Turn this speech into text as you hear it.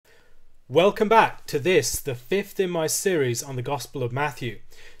Welcome back to this, the fifth in my series on the Gospel of Matthew.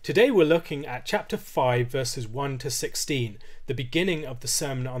 Today we're looking at chapter 5 verses 1 to 16, the beginning of the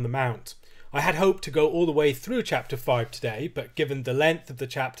Sermon on the Mount. I had hoped to go all the way through chapter 5 today, but given the length of the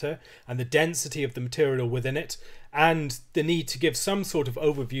chapter and the density of the material within it, and the need to give some sort of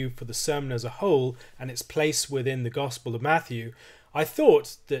overview for the sermon as a whole and its place within the Gospel of Matthew, I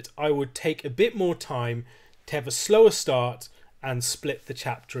thought that I would take a bit more time to have a slower start and split the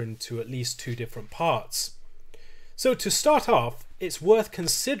chapter into at least two different parts. So to start off, it's worth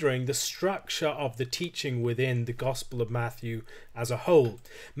considering the structure of the teaching within the Gospel of Matthew as a whole.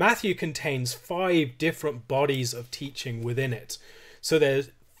 Matthew contains 5 different bodies of teaching within it. So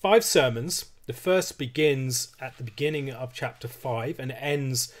there's 5 sermons. The first begins at the beginning of chapter 5 and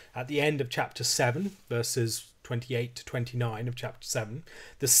ends at the end of chapter 7, verses 28 to 29 of chapter 7.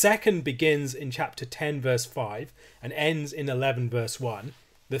 The second begins in chapter 10 verse 5 and ends in 11 verse 1.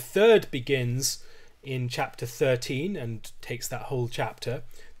 The third begins in chapter 13 and takes that whole chapter.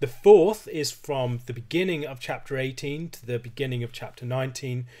 The fourth is from the beginning of chapter 18 to the beginning of chapter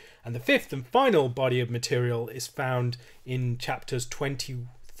 19. And the fifth and final body of material is found in chapters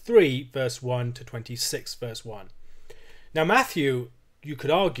 23 verse 1 to 26 verse 1. Now Matthew, you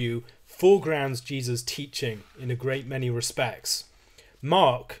could argue, foregrounds Jesus' teaching in a great many respects.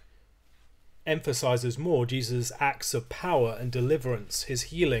 Mark emphasizes more Jesus' acts of power and deliverance, his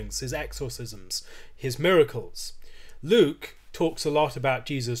healings, his exorcisms, his miracles. Luke talks a lot about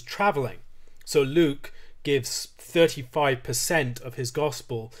Jesus traveling. So Luke gives 35% of his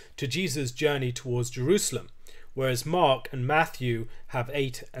gospel to Jesus' journey towards Jerusalem, whereas Mark and Matthew have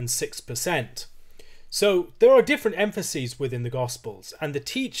 8 and 6%. So there are different emphases within the Gospels, and the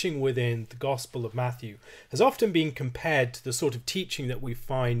teaching within the Gospel of Matthew has often been compared to the sort of teaching that we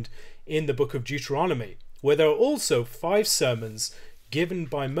find in the book of Deuteronomy, where there are also 5 sermons given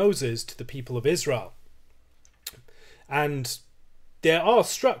by Moses to the people of Israel. And there are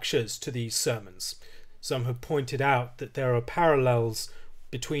structures to these sermons. Some have pointed out that there are parallels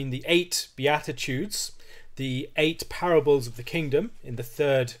between the 8 Beatitudes, the 8 parables of the kingdom in the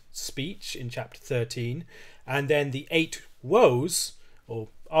third speech in chapter 13, and then the 8 woes, or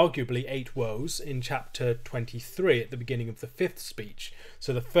arguably 8 woes, in chapter 23 at the beginning of the 5th speech.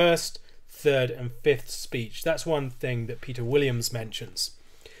 So the first, third and 5th speech. That's one thing that Peter Williams mentions.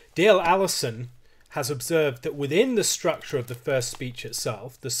 Dale Allison has observed that within the structure of the first speech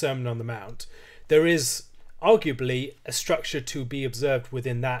itself, the Sermon on the Mount, there is arguably a structure to be observed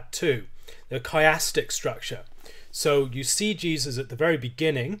within that too. The chiastic structure. So you see Jesus at the very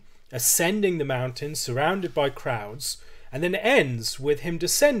beginning ascending the mountain surrounded by crowds, and then ends with him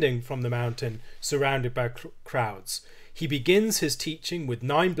descending from the mountain surrounded by crowds. He begins his teaching with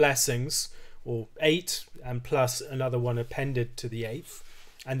 9 blessings, or 8 and plus another one appended to the 8th,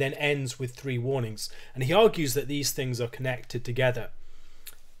 and then ends with 3 warnings. And he argues that these things are connected together.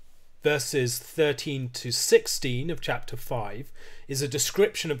 Verses 13 to 16 of chapter 5 is a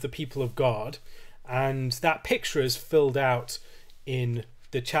description of the people of God, and that picture is filled out in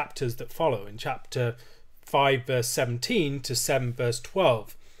the chapters that follow, in chapter 5 verse 17 to 7 verse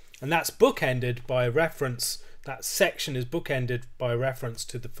 12. And that's bookended by a reference, that section is bookended by a reference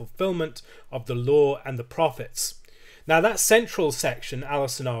to the fulfillment of the law and the prophets. Now that central section,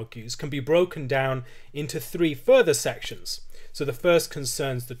 Allison argues, can be broken down into 3 further sections. So the first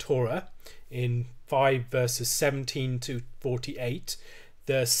concerns the Torah in 5 verses 17 to 48.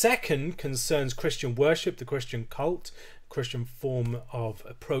 The second concerns Christian worship, the Christian cult, Christian form of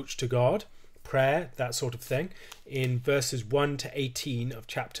approach to God, prayer, that sort of thing, in verses 1 to 18 of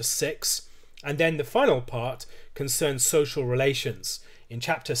chapter 6. And then the final part concerns social relations in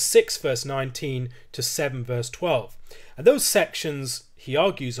chapter 6 verse 19 to 7 verse 12. And those sections, he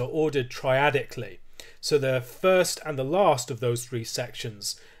argues, are ordered triadically. So the first and the last of those 3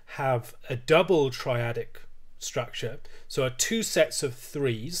 sections have a double triadic structure. So are 2 sets of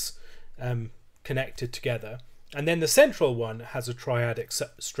 3s connected together. And then the central one has a triadic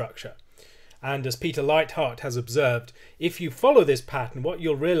structure. And as Peter Leithart has observed, if you follow this pattern, what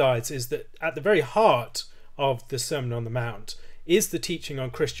you'll realize is that at the very heart of the Sermon on the Mount is the teaching on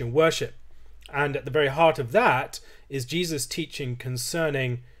Christian worship. And at the very heart of that is Jesus' teaching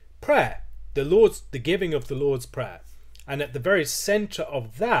concerning prayer. The giving of the Lord's Prayer. And at the very center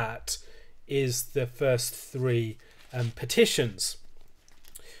of that is the first 3 petitions.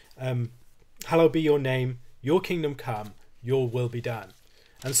 Hallowed be your name, your kingdom come, your will be done.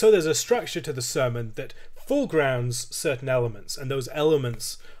 And so there's a structure to the sermon that foregrounds certain elements, and those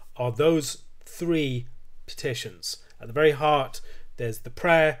elements are those 3 petitions. At the very heart there's the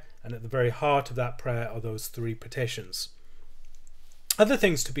prayer, and at the very heart of that prayer are those 3 petitions. Other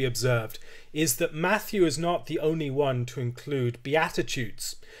things to be observed is that Matthew is not the only one to include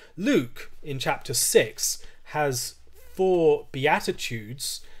Beatitudes. Luke, in chapter 6, has 4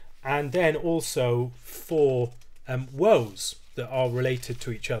 Beatitudes and then also 4 woes that are related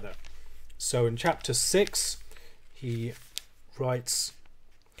to each other. So in chapter 6, he writes,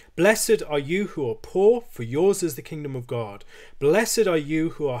 "Blessed are you who are poor, for yours is the kingdom of God. Blessed are you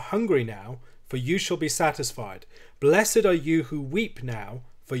who are hungry now, for you shall be satisfied. Blessed are you who weep now,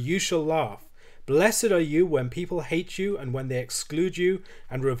 for you shall laugh. Blessed are you when people hate you and when they exclude you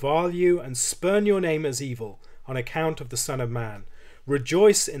and revile you and spurn your name as evil on account of the Son of Man.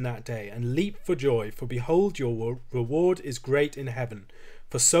 Rejoice in that day and leap for joy, for behold, your reward is great in heaven,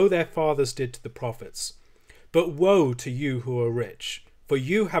 for so their fathers did to the prophets. But woe to you who are rich, for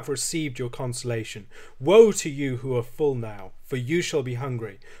you have received your consolation. Woe to you who are full now, for you shall be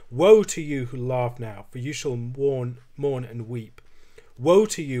hungry. Woe to you who laugh now, for you shall mourn and weep. Woe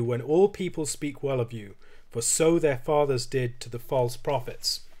to you when all people speak well of you, for so their fathers did to the false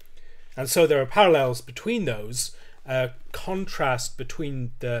prophets." And so there are parallels between those, contrast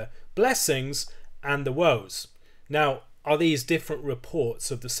between the blessings and the woes. Now, are these different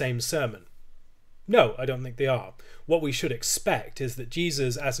reports of the same sermon? No, I don't think they are. What we should expect is that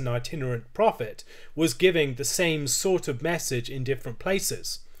Jesus, as an itinerant prophet, was giving the same sort of message in different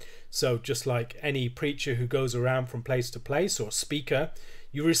places. So just like any preacher who goes around from place to place, or speaker,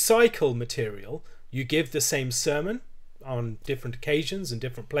 you recycle material, you give the same sermon on different occasions in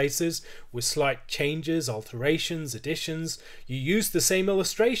different places with slight changes, alterations, additions. You use the same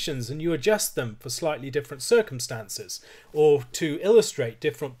illustrations and you adjust them for slightly different circumstances or to illustrate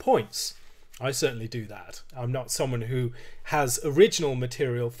different points. I certainly do that. I'm not someone who has original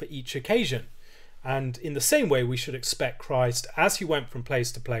material for each occasion. And in the same way, we should expect Christ, as he went from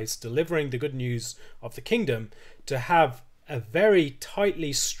place to place, delivering the good news of the kingdom, to have a very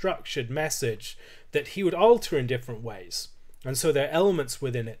tightly structured message that he would alter in different ways. And so there are elements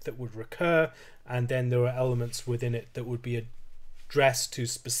within it that would recur, and then there are elements within it that would be addressed to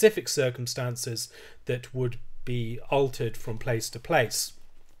specific circumstances that would be altered from place to place.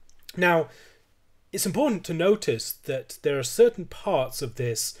 Now, it's important to notice that there are certain parts of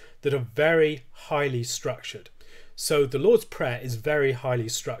this that are very highly structured. So the Lord's Prayer is very highly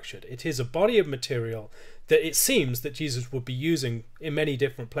structured. It is a body of material that it seems that Jesus would be using in many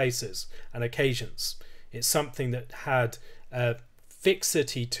different places and occasions. It's something that had a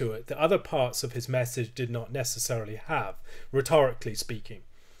fixity to it that other parts of his message did not necessarily have, rhetorically speaking.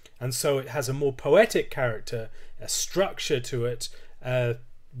 And so it has a more poetic character, a structure to it, a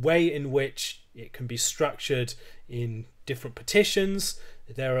way in which it can be structured in different petitions.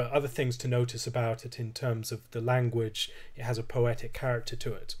 There are other things to notice about it in terms of the language. It has a poetic character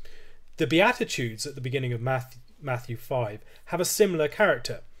to it. The Beatitudes at the beginning of Matthew 5 have a similar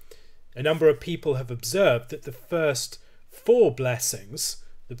character. A number of people have observed that the first 4 blessings,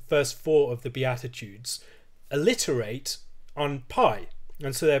 the first 4 of the Beatitudes, alliterate on pi.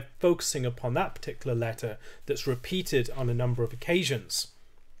 And so they're focusing upon that particular letter that's repeated on a number of occasions.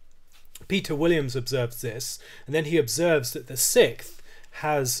 Peter Williams observes this, and then he observes that the 6th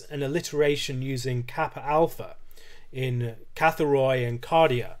has an alliteration using kappa alpha in katharoi and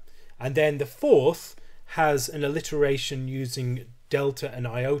cardia, and then the 4th has an alliteration using delta and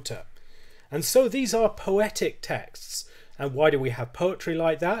iota. And so these are poetic texts. And why do we have poetry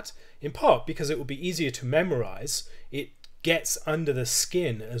like that? In part because it will be easier to memorize. It gets under the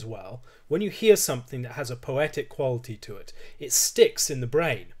skin as well. When you hear something that has a poetic quality to it, it sticks in the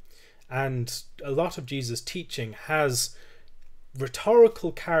brain. And a lot of Jesus' teaching has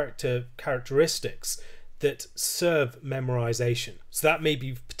rhetorical characteristics that serve memorization. So that may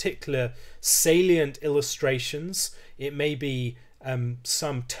be particular salient illustrations. It may be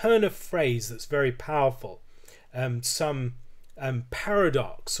some turn of phrase that's very powerful, some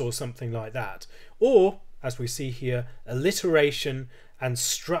paradox or something like that. Or, as we see here, alliteration and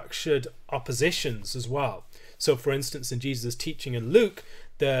structured oppositions as well. So, for instance, in Jesus' teaching in Luke,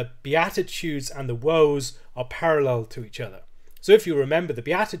 the Beatitudes and the woes are parallel to each other. So if you remember the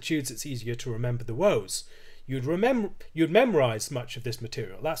Beatitudes, it's easier to remember the woes. You'd memorize much of this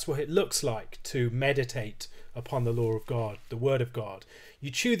material. That's what it looks like to meditate upon the law of God, the word of God. You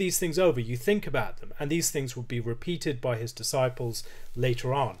chew these things over, you think about them, and these things will be repeated by his disciples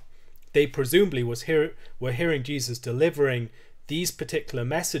later on. They presumably were hearing Jesus delivering these particular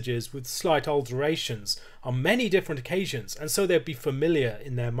messages with slight alterations on many different occasions, and so they'd be familiar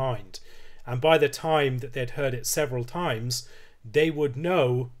in their mind. And by the time that they'd heard it several times, they would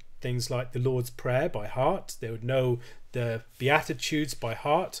know things like the Lord's Prayer by heart, they would know the Beatitudes by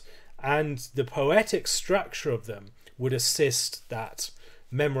heart, and the poetic structure of them would assist that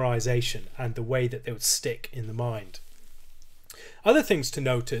memorization and the way that they would stick in the mind. Other things to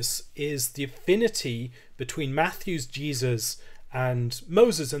notice is the affinity between Matthew's Jesus and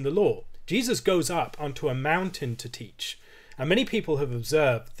Moses and the law. Jesus goes up onto a mountain to teach, and many people have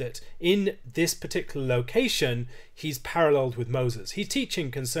observed that in this particular location he's paralleled with Moses. He's teaching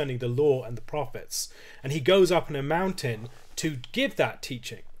concerning the law and the prophets, and he goes up on a mountain to give that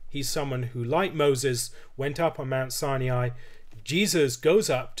teaching. He's someone who, like Moses, went up on Mount Sinai. Jesus goes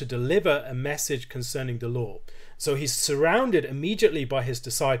up to deliver a message concerning the law. So he's surrounded immediately by his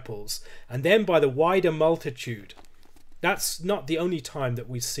disciples and then by the wider multitude. That's not the only time that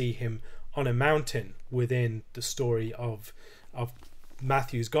we see him on a mountain within the story of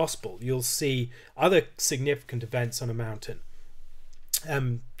Matthew's gospel. You'll see other significant events on a mountain.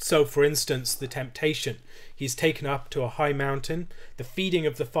 So for instance, the temptation. He's taken up to a high mountain. The feeding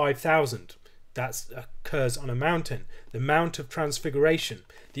of the 5,000. That occurs on a mountain. The Mount of Transfiguration.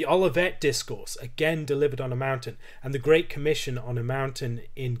 The Olivet Discourse, again delivered on a mountain. And the Great Commission on a mountain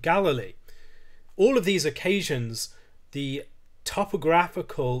in Galilee. All of these occasions, the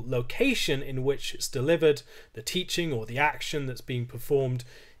topographical location in which it's delivered, the teaching or the action that's being performed,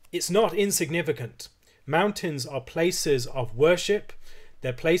 it's not insignificant. Mountains are places of worship.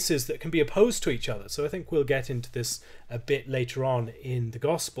 They're places that can be opposed to each other. So I think we'll get into this a bit later on in the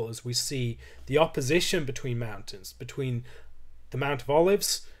gospel as we see the opposition between mountains, between the Mount of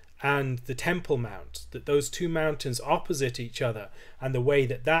Olives and the Temple Mount, that those two mountains opposite each other and the way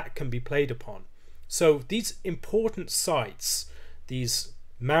that that can be played upon. So these important sites, these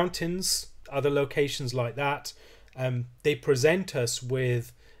mountains, other locations like that, they present us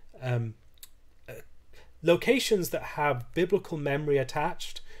with locations that have biblical memory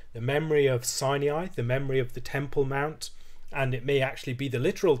attached, the memory of Sinai, the memory of the Temple Mount, and it may actually be the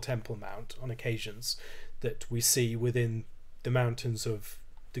literal Temple Mount on occasions that we see within the mountains of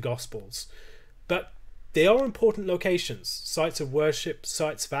the Gospels. But they are important locations, sites of worship,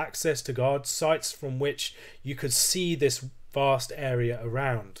 sites of access to God, sites from which you could see this vast area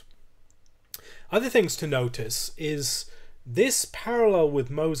around. Other things to notice is this parallel with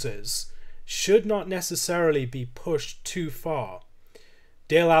Moses should not necessarily be pushed too far.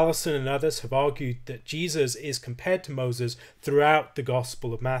 Dale Allison and others have argued that Jesus is compared to Moses throughout the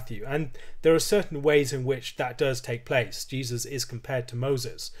Gospel of Matthew, and there are certain ways in which that does take place. Jesus is compared to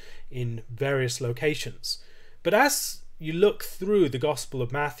Moses in various locations. But as you look through the Gospel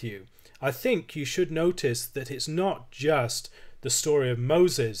of Matthew, I think you should notice that it's not just the story of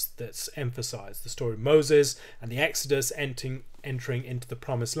Moses that's emphasized, the story of Moses and the Exodus entering into the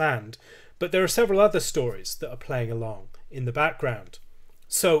Promised Land, but there are several other stories that are playing along in the background.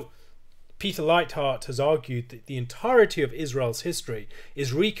 So Peter Leithart has argued that the entirety of Israel's history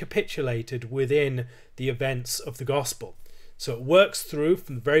is recapitulated within the events of the gospel. So it works through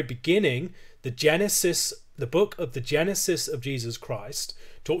from the very beginning, the book of the Genesis of Jesus Christ,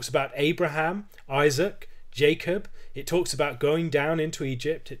 talks about Abraham, Isaac, Jacob. It talks about going down into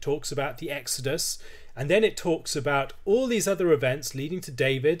Egypt. It talks about the Exodus. And then it talks about all these other events leading to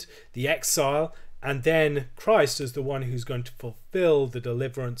David, the exile, and then Christ as the one who's going to fulfill the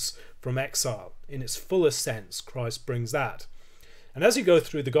deliverance from exile. In its fullest sense, Christ brings that. And as you go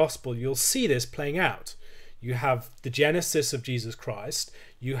through the gospel, you'll see this playing out. You have the Genesis of Jesus Christ.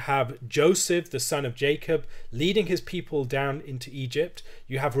 You have Joseph, the son of Jacob, leading his people down into Egypt.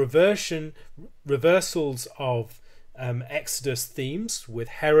 You have reversals of Exodus themes with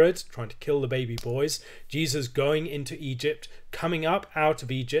Herod trying to kill the baby boys, Jesus going into Egypt, coming up out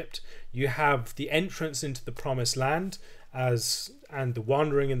of Egypt. You have the entrance into the Promised Land and the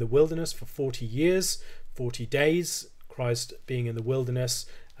wandering in the wilderness for 40 years, 40 days, Christ being in the wilderness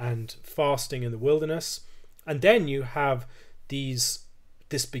and fasting in the wilderness. And then you have this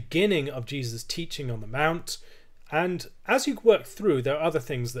beginning of Jesus' teaching on the Mount. And as you work through, there are other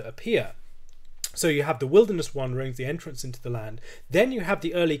things that appear. So you have the wilderness wanderings, the entrance into the land. Then you have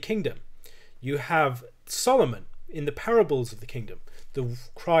the early kingdom. You have Solomon in the parables of the kingdom, the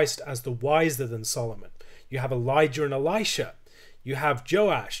Christ as the wiser than Solomon. You have Elijah and Elisha. You have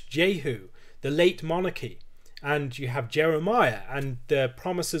Joash, Jehu, the late monarchy. And you have Jeremiah and the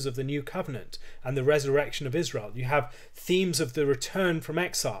promises of the new covenant and the resurrection of Israel. You have themes of the return from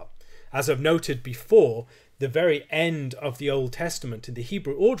exile. As I've noted before, the very end of the Old Testament in the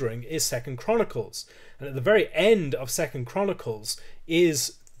Hebrew ordering is 2 Chronicles. And at the very end of 2 Chronicles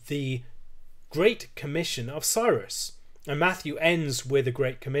is the Great Commission of Cyrus. And Matthew ends with a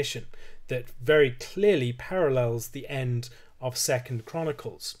Great Commission that very clearly parallels the end of 2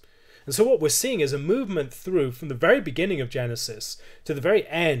 Chronicles. And so what we're seeing is a movement through from the very beginning of Genesis to the very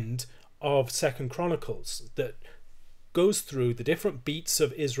end of 2 Chronicles that goes through the different beats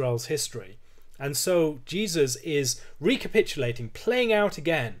of Israel's history. And so Jesus is recapitulating, playing out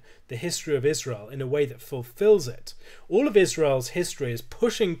again the history of Israel in a way that fulfills it. All of Israel's history is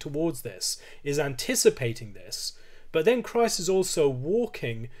pushing towards this, is anticipating this, but then Christ is also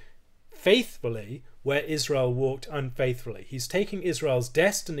walking faithfully where Israel walked unfaithfully. He's taking Israel's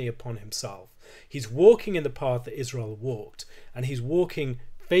destiny upon himself. He's walking in the path that Israel walked, and he's walking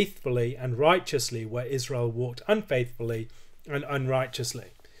faithfully and righteously where Israel walked unfaithfully and unrighteously.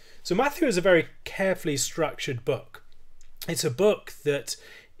 So Matthew is a very carefully structured book. It's a book that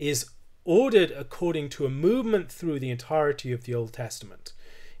is ordered according to a movement through the entirety of the Old Testament.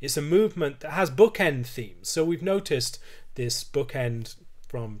 It's a movement that has bookend themes. So we've noticed this bookend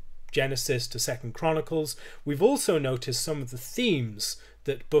from Genesis to 2 Chronicles. We've also noticed some of the themes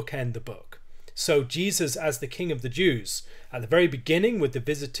that bookend the book. So Jesus as the King of the Jews, at the very beginning with the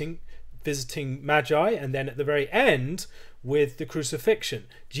visiting Magi, and then at the very end with the crucifixion.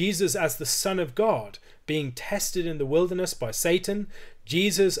 Jesus as the Son of God being tested in the wilderness by Satan.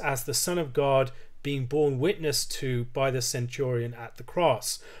 Jesus as the Son of God being borne witness to by the centurion at the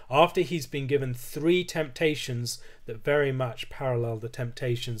cross, after he's been given 3 temptations that very much parallel the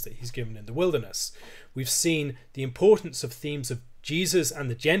temptations that he's given in the wilderness. We've seen the importance of themes of Jesus and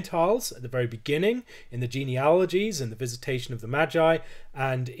the Gentiles at the very beginning, in the genealogies and the visitation of the Magi,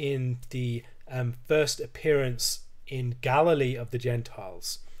 and in the first appearance in Galilee of the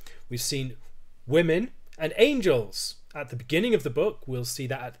Gentiles. We've seen women and angels at the beginning of the book. We'll see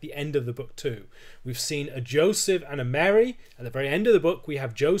that at the end of the book too. We've seen a Joseph and a Mary. At the very end of the book, we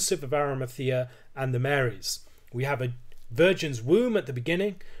have Joseph of Arimathea and the Marys. We have a virgin's womb at the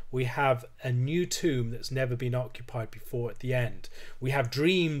beginning. We have a new tomb that's never been occupied before at the end. We have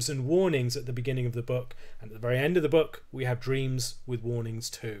dreams and warnings at the beginning of the book, and at the very end of the book we have dreams with warnings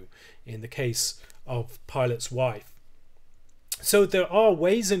too, in the case of Pilate's wife. So there are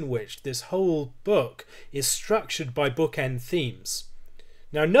ways in which this whole book is structured by bookend themes.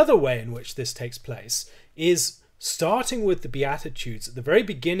 Now another way in which this takes place is starting with the Beatitudes at the very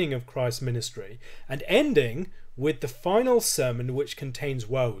beginning of Christ's ministry and ending with the final sermon, which contains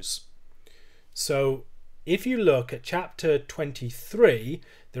woes. So if you look at chapter 23,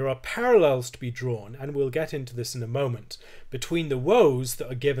 there are parallels to be drawn, and we'll get into this in a moment, between the woes that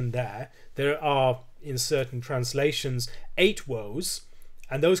are given there. There are, in certain translations, 8 woes,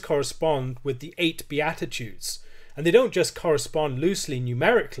 and those correspond with the 8 Beatitudes. And they don't just correspond loosely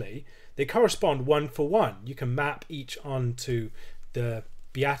numerically, they correspond one for one. You can map each onto the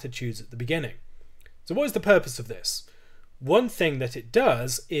Beatitudes at the beginning. So what is the purpose of this? One thing that it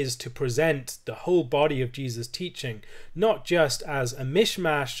does is to present the whole body of Jesus' teaching, not just as a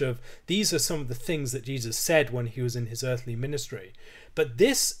mishmash of these are some of the things that Jesus said when he was in his earthly ministry, but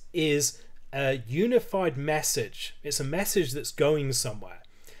this is a unified message. It's a message that's going somewhere.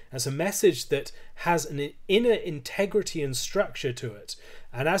 It's a message that has an inner integrity and structure to it.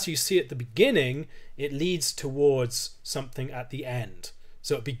 And as you see at the beginning, it leads towards something at the end.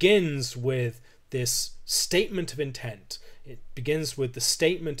 So it begins with this statement of intent. It begins with the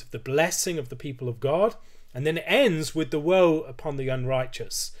statement of the blessing of the people of God, and then it ends with the woe upon the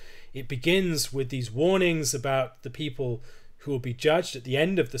unrighteous. It begins with these warnings about the people who will be judged at the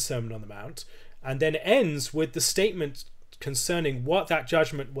end of the Sermon on the Mount, and then ends with the statement concerning what that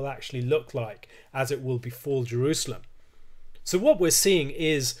judgment will actually look like as it will befall Jerusalem. So what we're seeing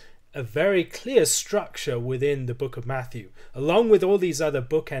is a very clear structure within the book of Matthew, along with all these other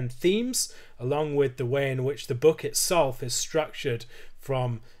bookend themes, along with the way in which the book itself is structured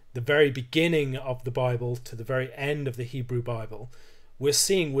from the very beginning of the Bible to the very end of the Hebrew Bible. We're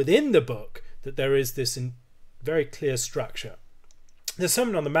seeing within the book that there is this very clear structure. The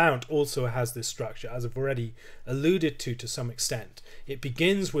Sermon on the Mount also has this structure, as I've already alluded to some extent. It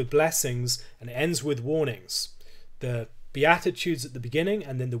begins with blessings and ends with warnings. The Beatitudes at the beginning,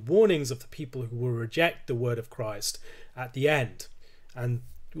 and then the warnings of the people who will reject the word of Christ at the end. And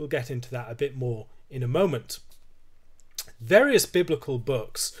we'll get into that a bit more in a moment. Various biblical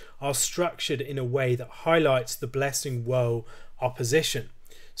books are structured in a way that highlights the blessing-woe opposition.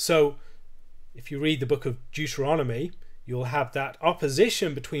 So if you read the book of Deuteronomy, you'll have that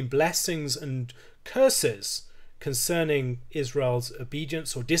opposition between blessings and curses concerning Israel's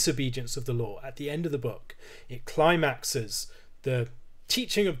obedience or disobedience of the law. At the end of the book, it climaxes the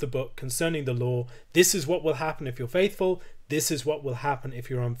teaching of the book concerning the law. This is what will happen if you're faithful. This is what will happen if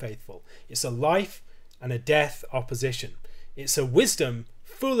you're unfaithful. It's a life and a death opposition. It's a wisdom,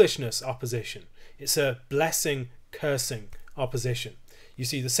 foolishness opposition. It's a blessing, cursing opposition. You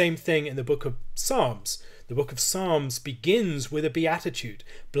see the same thing in the book of Psalms. The book of Psalms begins with a beatitude.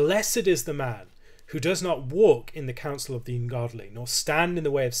 Blessed is the man who does not walk in the counsel of the ungodly, nor stand in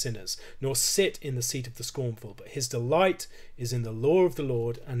the way of sinners, nor sit in the seat of the scornful, but his delight is in the law of the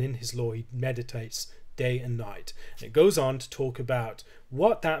Lord, and in his law he meditates day and night. And it goes on to talk about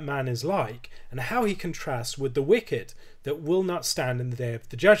what that man is like and how he contrasts with the wicked that will not stand in the day of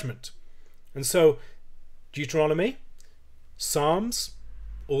the judgment. And so Deuteronomy, Psalms,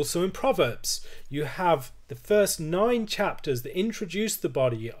 also in Proverbs, you have the first 9 chapters that introduce the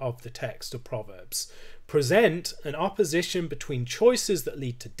body of the text of Proverbs, present an opposition between choices that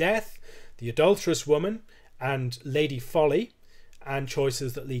lead to death, the adulterous woman and Lady Folly, and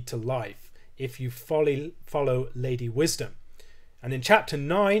choices that lead to life, if you follow Lady Wisdom. And in chapter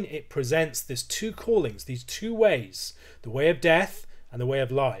 9, it presents these 2 callings, these 2 ways, the way of death and the way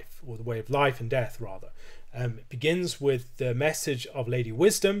of life, or the way of life and death, rather. It begins with the message of Lady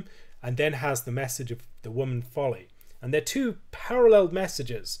Wisdom and then has the message of the woman Folly. And they're 2 parallel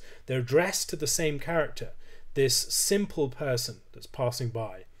messages. They're addressed to the same character, this simple person that's passing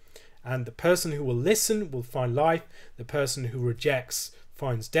by. And the person who will listen will find life. The person who rejects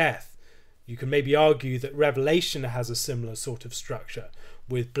finds death. You can maybe argue that Revelation has a similar sort of structure,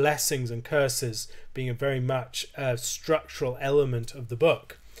 with blessings and curses being a very much structural element of the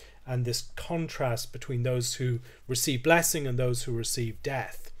book, and this contrast between those who receive blessing and those who receive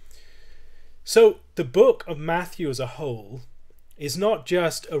death. So the book of Matthew as a whole is not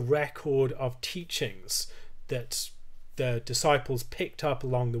just a record of teachings that the disciples picked up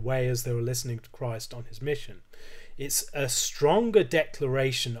along the way as they were listening to Christ on his mission. It's a stronger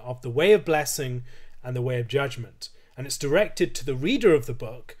declaration of the way of blessing and the way of judgment. And it's directed to the reader of the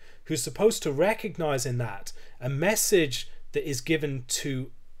book, who's supposed to recognize in that a message that is given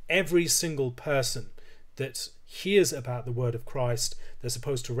to every single person that hears about the word of Christ. They're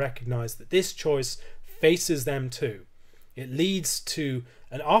supposed to recognize that this choice faces them too. It leads to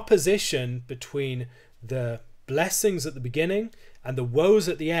an opposition between the blessings at the beginning and the woes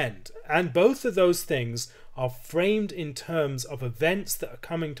at the end. And both of those things are framed in terms of events that are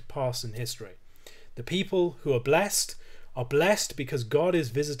coming to pass in history. The people who are blessed because God is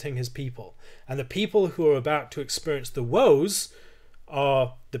visiting his people. And the people who are about to experience the woes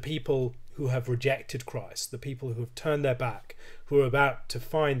are the people who have rejected Christ, the people who have turned their back, who are about to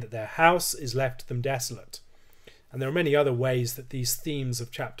find that their house is left to them desolate. And there are many other ways that these themes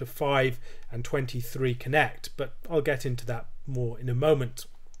of chapter 5 and 23 connect, but I'll get into that more in a moment.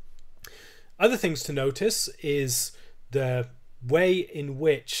 Other things to notice is the way in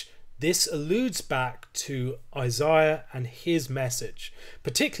which this alludes back to Isaiah and his message,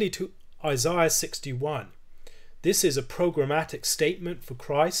 particularly to Isaiah 61. This is a programmatic statement for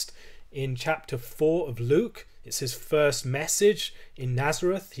Christ in chapter 4 of Luke. It's his first message in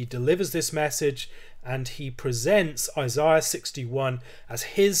Nazareth. He delivers this message and he presents Isaiah 61 as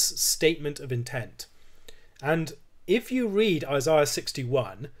his statement of intent. And if you read Isaiah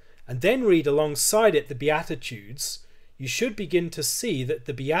 61 and then read alongside it the Beatitudes, you should begin to see that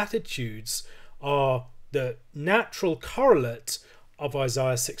the Beatitudes are the natural correlate of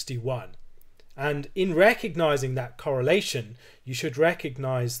Isaiah 61. And in recognizing that correlation, you should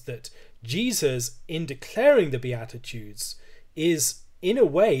recognize that Jesus, in declaring the Beatitudes, is in a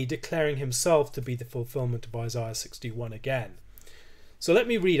way declaring himself to be the fulfillment of Isaiah 61 again. So let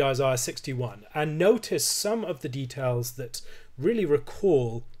me read Isaiah 61 and notice some of the details that really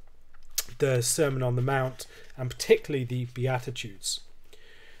recall the Sermon on the Mount and particularly the Beatitudes.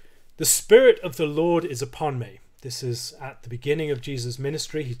 The Spirit of the Lord is upon me. This is at the beginning of Jesus'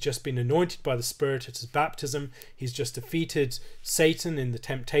 ministry. He's just been anointed by the Spirit at his baptism. He's just defeated Satan in the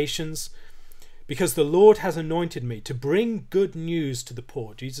temptations. Because the Lord has anointed me to bring good news to the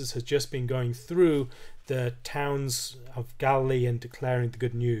poor. Jesus has just been going through the towns of Galilee and declaring the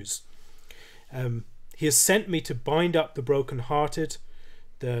good news. He has sent me to bind up the brokenhearted,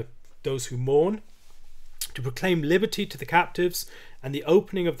 those who mourn, to proclaim liberty to the captives and the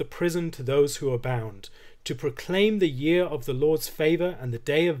opening of the prison to those who are bound, to proclaim the year of the Lord's favour and the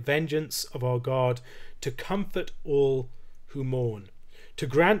day of vengeance of our God, to comfort all who mourn, to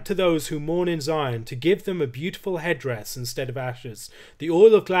grant to those who mourn in Zion, to give them a beautiful headdress instead of ashes, the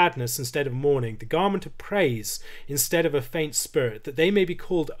oil of gladness instead of mourning, the garment of praise instead of a faint spirit, that they may be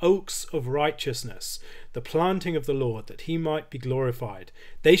called oaks of righteousness, the planting of the Lord, that he might be glorified.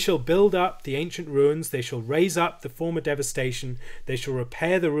 They shall build up the ancient ruins, they shall raise up the former devastation, they shall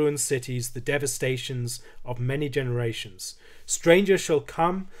repair the ruined cities, the devastations of many generations. Strangers shall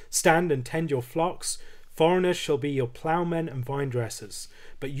come, stand and tend your flocks, foreigners shall be your ploughmen and vine dressers,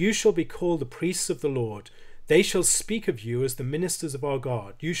 but you shall be called the priests of the Lord. They shall speak of you as the ministers of our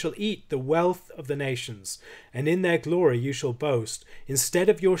God. You shall eat the wealth of the nations, and in their glory you shall boast. Instead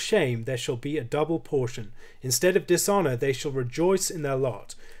of your shame there shall be a double portion. Instead of dishonour they shall rejoice in their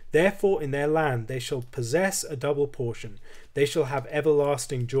lot. Therefore in their land they shall possess a double portion. They shall have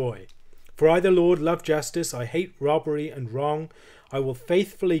everlasting joy. For I, the Lord, love justice. I hate robbery and wrong. I will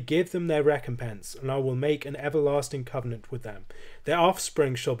faithfully give them their recompense, and I will make an everlasting covenant with them. Their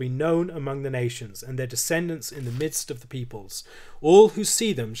offspring shall be known among the nations, and their descendants in the midst of the peoples. All who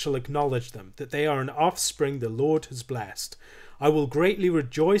see them shall acknowledge them, that they are an offspring the Lord has blessed. I will greatly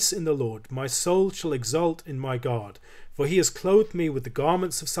rejoice in the Lord. My soul shall exult in my God. For he has clothed me with the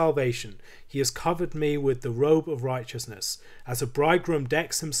garments of salvation. He has covered me with the robe of righteousness. As a bridegroom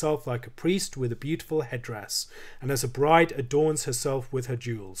decks himself like a priest with a beautiful headdress, and as a bride adorns herself with her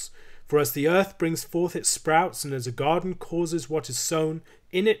jewels. For as the earth brings forth its sprouts, and as a garden causes what is sown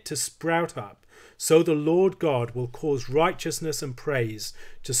in it to sprout up, so the Lord God will cause righteousness and praise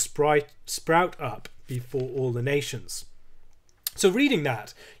to sprout up before all the nations. So reading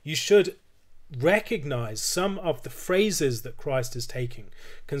that, you should recognize some of the phrases that Christ is taking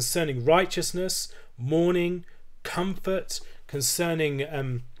concerning righteousness, mourning, comfort, concerning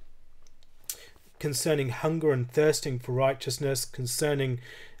hunger and thirsting for righteousness, concerning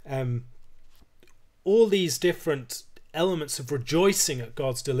all these different elements of rejoicing at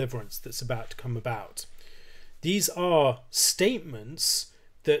God's deliverance that's about to come about. These are statements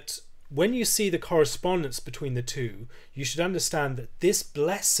that when you see the correspondence between the two, you should understand that this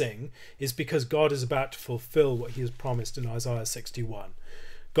blessing is because God is about to fulfill what he has promised in Isaiah 61.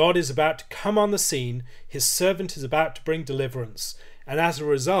 God is about to come on the scene, his servant is about to bring deliverance, and as a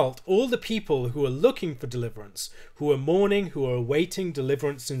result, all the people who are looking for deliverance, who are mourning, who are awaiting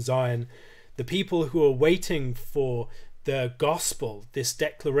deliverance in Zion, the people who are waiting for the gospel, this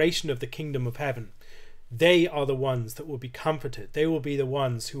declaration of the kingdom of heaven, they are the ones that will be comforted. They will be the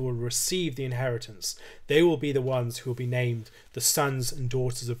ones who will receive the inheritance. They will be the ones who will be named the sons and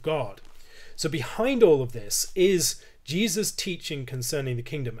daughters of God. So behind all of this is Jesus' teaching concerning the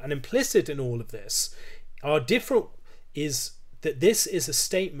kingdom. And implicit in all of this is that this is a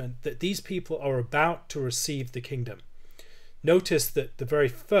statement that these people are about to receive the kingdom. Notice that the very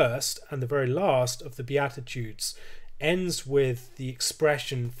first and the very last of the Beatitudes ends with the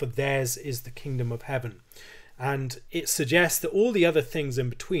expression, for theirs is the kingdom of heaven. And it suggests that all the other things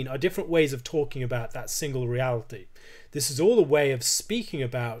in between are different ways of talking about that single reality. This is all a way of speaking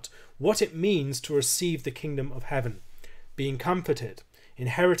about what it means to receive the kingdom of heaven, being comforted,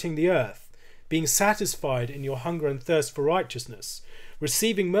 inheriting the earth, being satisfied in your hunger and thirst for righteousness,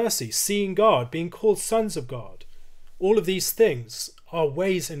 receiving mercy, seeing God, being called sons of God. All of these things are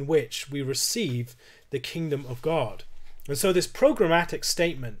ways in which we receive the kingdom of God. And so this programmatic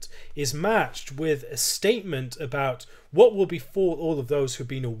statement is matched with a statement about what will befall all of those who have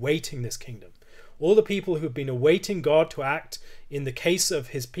been awaiting this kingdom. All the people who have been awaiting God to act in the case of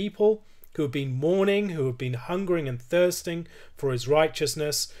his people, who have been mourning, who have been hungering and thirsting for his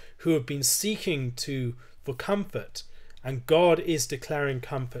righteousness, who have been seeking for comfort. And God is declaring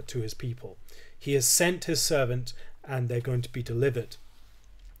comfort to his people. He has sent his servant and they're going to be delivered.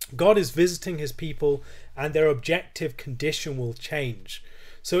 God is visiting his people and their objective condition will change.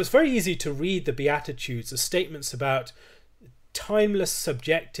 So it's very easy to read the Beatitudes as statements about timeless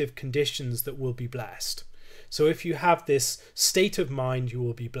subjective conditions that will be blessed. So if you have this state of mind, you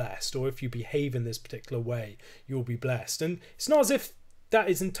will be blessed. Or if you behave in this particular way, you will be blessed. And it's not as if that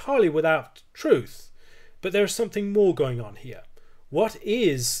is entirely without truth, but there is something more going on here. What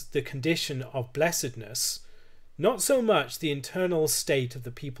is the condition of blessedness? Not so much the internal state of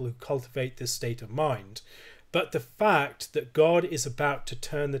the people who cultivate this state of mind, but the fact that God is about to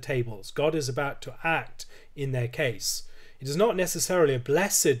turn the tables. God is about to act in their case. It is not necessarily a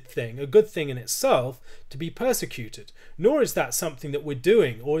blessed thing, a good thing in itself, to be persecuted, nor is that something that we're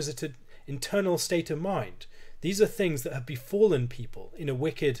doing, or is it an internal state of mind. These are things that have befallen people in a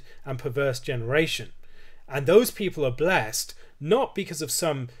wicked and perverse generation. And those people are blessed not because of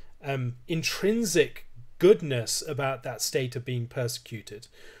some intrinsic goodness about that state of being persecuted,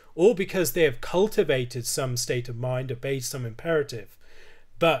 or because they have cultivated some state of mind, obeyed some imperative,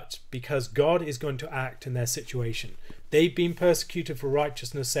 but because God is going to act in their situation. They've been persecuted for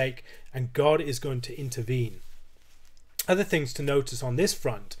righteousness' sake, and God is going to intervene. Other things to notice on this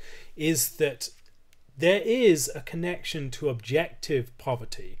front is that there is a connection to objective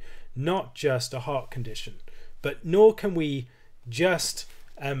poverty, not just a heart condition, but nor can we just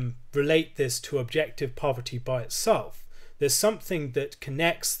relate this to objective poverty by itself. There's something that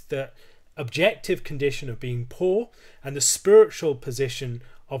connects the objective condition of being poor and the spiritual position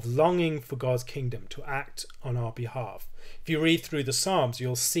of longing for God's kingdom to act on our behalf. If you read through the Psalms,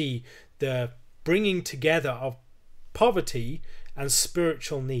 you'll see the bringing together of poverty and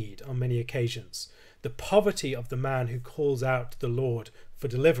spiritual need on many occasions. The poverty of the man who calls out to the Lord for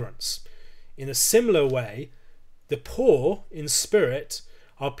deliverance. In a similar way, the poor in spirit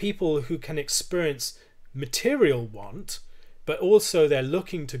are people who can experience material want, but also they're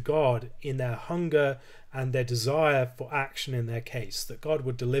looking to God in their hunger and their desire for action in their case, that God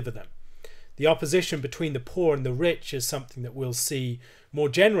would deliver them. The opposition between the poor and the rich is something that we'll see more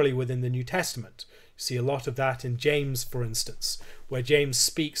generally within the New Testament. You see a lot of that in James, for instance, where James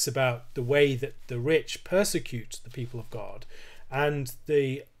speaks about the way that the rich persecute the people of God, and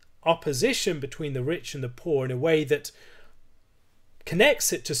the opposition between the rich and the poor in a way that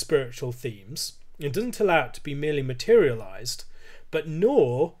connects it to spiritual themes. It doesn't allow it to be merely materialized, but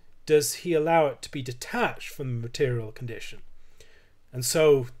nor does he allow it to be detached from the material condition. And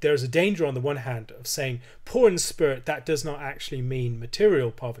so there's a danger on the one hand of saying poor in spirit, that does not actually mean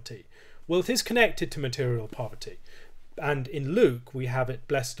material poverty. Well, it is connected to material poverty. And in Luke, we have it,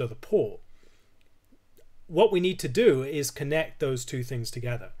 blessed are the poor. What we need to do is connect those two things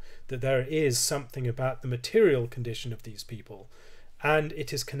together, that there is something about the material condition of these people, and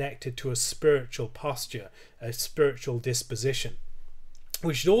it is connected to a spiritual posture, a spiritual disposition.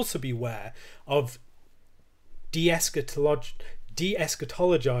 We should also be aware of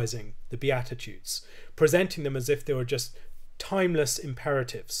de-eschatologizing the Beatitudes, presenting them as if they were just timeless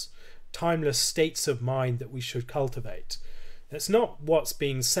imperatives, timeless states of mind that we should cultivate. That's not what's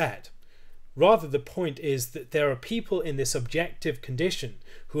being said. Rather, the point is that there are people in this objective condition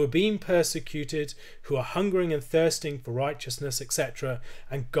who are being persecuted, who are hungering and thirsting for righteousness, etc.,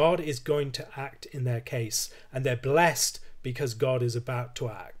 and God is going to act in their case, and they're blessed because God is about to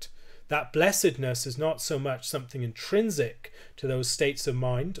act. That blessedness is not so much something intrinsic to those states of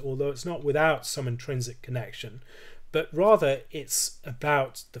mind, although it's not without some intrinsic connection, but rather it's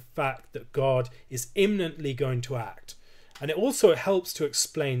about the fact that God is imminently going to act. And it also helps to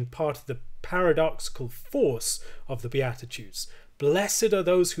explain part of the paradoxical force of the Beatitudes. Blessed are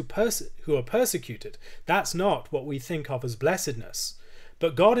those who are persecuted. That's not what we think of as blessedness.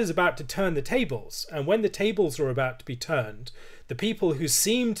 But God is about to turn the tables, and when the tables are about to be turned, the people who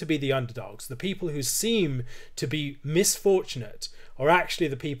seem to be the underdogs, the people who seem to be misfortunate, are actually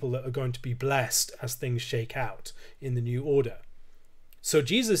the people that are going to be blessed as things shake out in the new order. So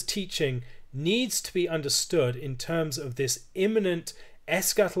Jesus' teaching needs to be understood in terms of this imminent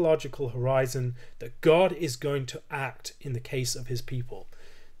eschatological horizon that God is going to act in the case of his people.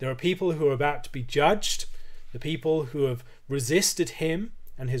 There are people who are about to be judged, the people who have resisted him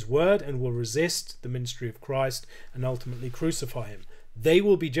and his word and will resist the ministry of Christ and ultimately crucify him. They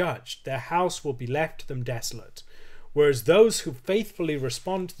will be judged. Their house will be left to them desolate. Whereas those who faithfully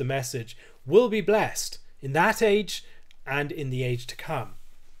respond to the message will be blessed in that age and in the age to come.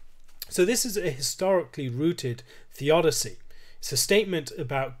 So this is a historically rooted theodicy. It's a statement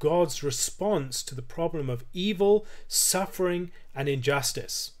about God's response to the problem of evil, suffering, and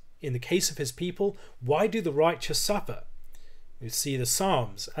injustice. In the case of his people, why do the righteous suffer? You see the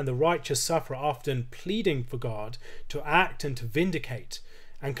Psalms, and the righteous suffer, often pleading for God to act and to vindicate,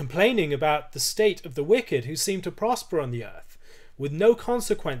 and complaining about the state of the wicked who seem to prosper on the earth, with no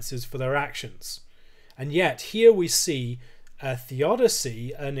consequences for their actions. And yet here we see a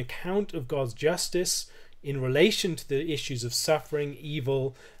theodicy, an account of God's justice in relation to the issues of suffering,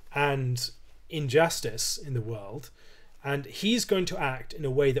 evil, and injustice in the world. And he's going to act in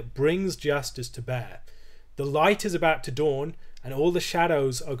a way that brings justice to bear. The light is about to dawn, and all the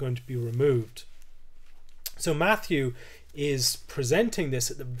shadows are going to be removed. So Matthew is presenting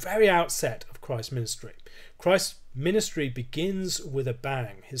this at the very outset of Christ's ministry. Christ's ministry begins with a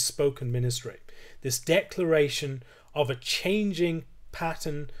bang, his spoken ministry. This declaration of a changing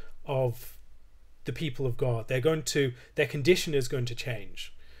pattern of the people of God. Their condition is going to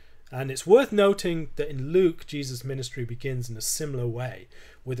change. And it's worth noting that in Luke, Jesus' ministry begins in a similar way,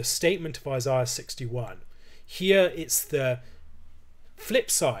 with a statement of Isaiah 61. Here it's the flip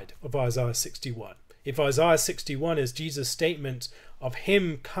side of Isaiah 61. If Isaiah 61 is Jesus' statement of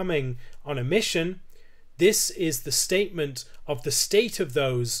him coming on a mission, this is the statement of the state of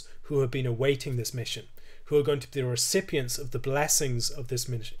those who have been awaiting this mission, who are going to be the recipients of the blessings of this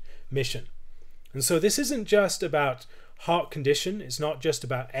mission. And so this isn't just about heart condition, it's not just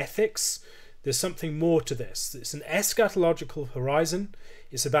about ethics, there's something more to this. It's an eschatological horizon.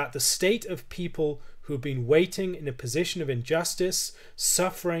 It's about the state of people who have been waiting in a position of injustice,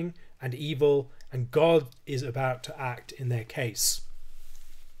 suffering, and evil, and God is about to act in their case.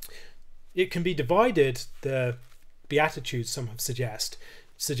 It can be divided, the Beatitudes, some have suggest,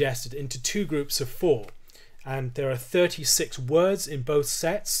 suggested into two groups of 4. And there are 36 words in both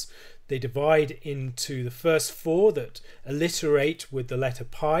sets. They divide into the first 4 that alliterate with the letter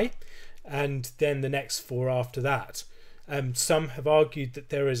pi, and then the next 4 after that. Some have argued that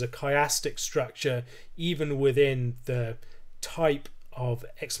there is a chiastic structure even within the type of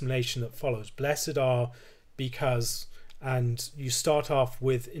explanation that follows. Blessed are because, and you start off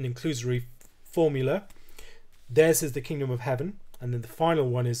with an inclusory formula. Theirs is the kingdom of heaven, and then the final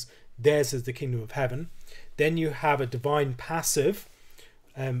one is theirs is the kingdom of heaven. Then you have a divine passive,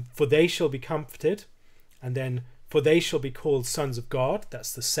 for they shall be comforted, and then for they shall be called sons of God.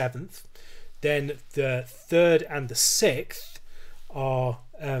 That's the 7th. Then the 3rd and the 6th are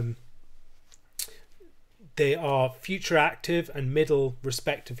they are future active and middle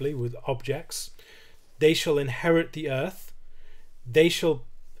respectively with objects. They shall inherit the earth. They shall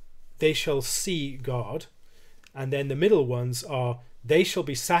see God. And then the middle ones are they shall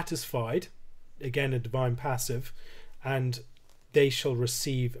be satisfied, again a divine passive, and they shall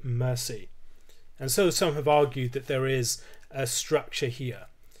receive mercy. And so some have argued that there is a structure here.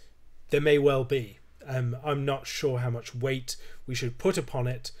 There may well be. I'm not sure how much weight we should put upon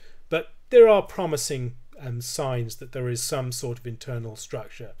it, but there are promising signs that there is some sort of internal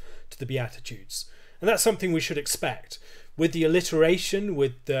structure to the Beatitudes. And that's something we should expect. With the alliteration,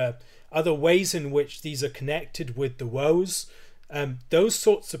 with the other ways in which these are connected with the woes, those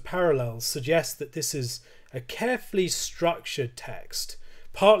sorts of parallels suggest that this is a carefully structured text,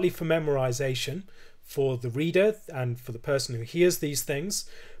 partly for memorization for the reader and for the person who hears these things,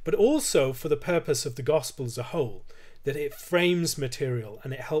 but also for the purpose of the gospel as a whole, that it frames material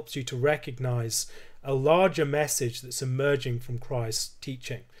and it helps you to recognize a larger message that's emerging from Christ's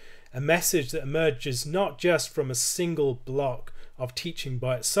teaching, a message that emerges not just from a single block of teaching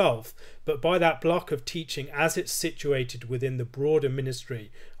by itself, but by that block of teaching as it's situated within the broader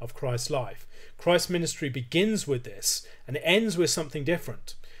ministry of Christ's life. Christ's ministry begins with this and it ends with something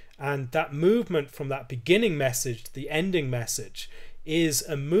different. And that movement from that beginning message to the ending message is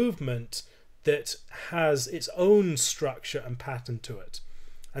a movement that has its own structure and pattern to it.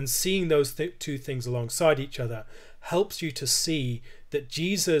 And seeing those two things alongside each other helps you to see that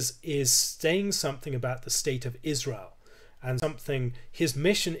Jesus is saying something about the state of Israel and something, his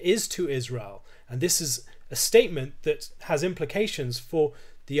mission is to Israel. And this is a statement that has implications for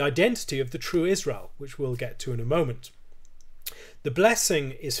the identity of the true Israel, which we'll get to in a moment. The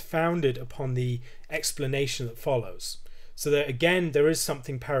blessing is founded upon the explanation that follows. So that again, there is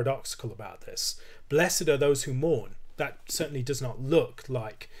something paradoxical about this. Blessed are those who mourn. That certainly does not look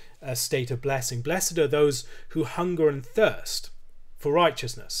like a state of blessing. Blessed are those who hunger and thirst for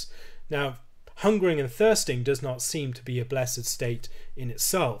righteousness. Now, hungering and thirsting does not seem to be a blessed state in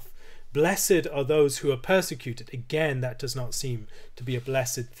itself. Blessed are those who are persecuted. Again, that does not seem to be a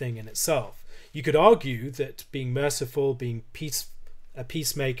blessed thing in itself. You could argue that being merciful, being a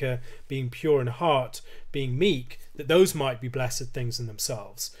peacemaker, being pure in heart, being meek, that those might be blessed things in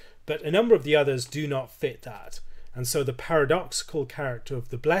themselves. But a number of the others do not fit that. And so the paradoxical character of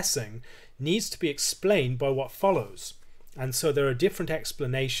the blessing needs to be explained by what follows. And so there are different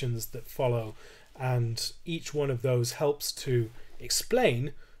explanations that follow, and each one of those helps to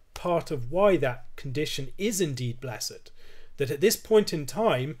explain part of why that condition is indeed blessed. That at this point in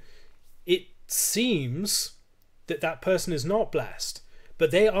time, it seems that that person is not blessed,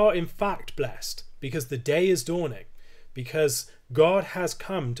 but they are in fact blessed because the day is dawning, because God has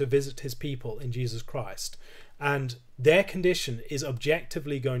come to visit his people in Jesus Christ, and their condition is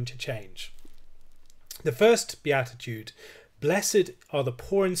objectively going to change. The first beatitude, blessed are the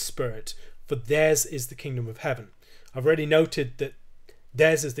poor in spirit, for theirs is the kingdom of heaven. I've already noted that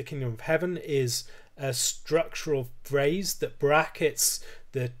theirs is the kingdom of heaven is a structural phrase that brackets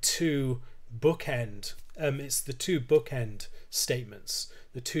the two bookend. It's the two bookend statements,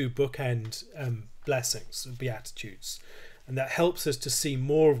 the two bookend blessings, beatitudes, and that helps us to see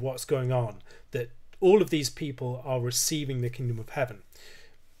more of what's going on, that all of these people are receiving the kingdom of heaven.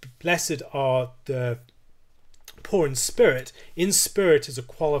 Blessed are the poor in spirit. In spirit is a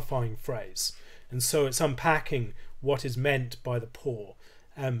qualifying phrase, and so it's unpacking what is meant by the poor.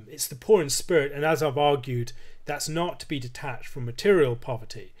 It's the poor in spirit, and as I've argued, that's not to be detached from material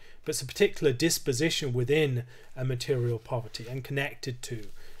poverty, but it's a particular disposition within a material poverty and connected to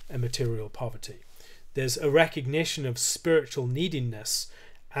a material poverty. There's a recognition of spiritual neediness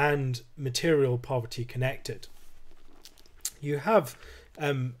and material poverty connected. You have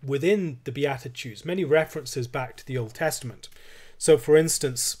within the Beatitudes many references back to the Old Testament. So for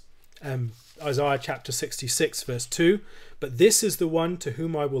instance, Isaiah chapter 66 verse 2, but this is the one to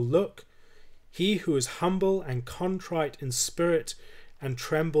whom I will look, he who is humble and contrite in spirit and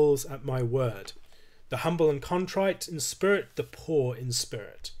trembles at my word. The humble and contrite in spirit, the poor in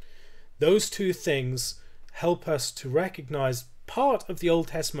spirit. Those two things help us to recognize part of the Old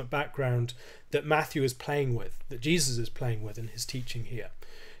Testament background that Matthew is playing with, that Jesus is playing with in his teaching here.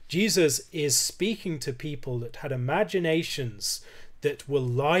 Jesus is speaking to people that had imaginations that were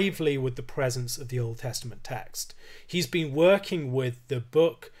lively with the presence of the Old Testament text. He's been working with the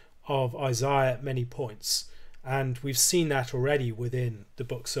book of Isaiah at many points, and we've seen that already within the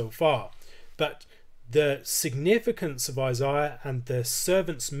book so far. But the significance of Isaiah and the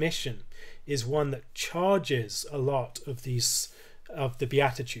servant's mission is one that charges a lot of the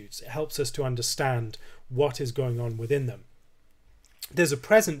Beatitudes. It helps us to understand what is going on within them. There's a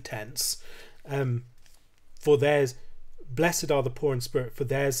present tense, for theirs, blessed are the poor in spirit, for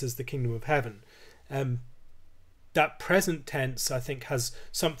theirs is the kingdom of heaven. That present tense, I think, has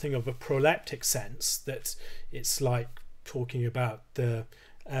something of a proleptic sense, that it's like talking about the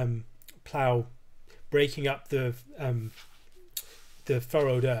plough breaking up the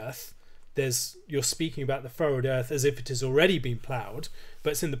furrowed earth. You're speaking about the furrowed earth as if it has already been ploughed,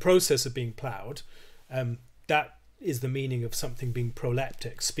 but it's in the process of being ploughed. That is the meaning of something being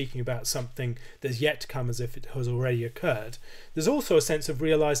proleptic, speaking about something that's yet to come as if it has already occurred. There's also a sense of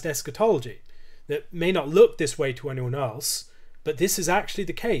realized eschatology that may not look this way to anyone else, but this is actually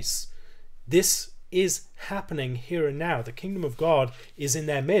the case. This is happening here and now. The kingdom of God is in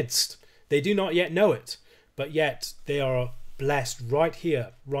their midst. They do not yet know it, but yet they are blessed right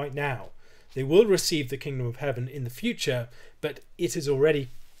here, right now. They will receive the kingdom of heaven in the future, but it is already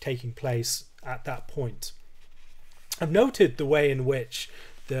taking place at that point. I've noted the way in which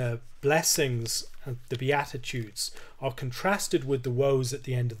the blessings and the Beatitudes are contrasted with the woes at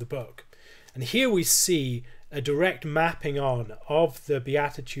the end of the book. And here we see a direct mapping on of the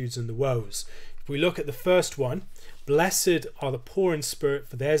Beatitudes and the woes. If we look at the first one, blessed are the poor in spirit,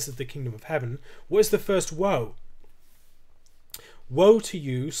 for theirs is the kingdom of heaven. What is the first woe? Woe to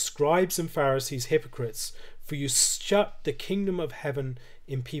you, scribes and Pharisees, hypocrites, for you shut the kingdom of heaven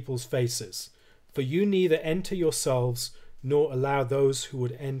in people's faces. For you neither enter yourselves, nor allow those who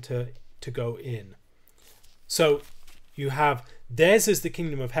would enter to go in. So you have, theirs is the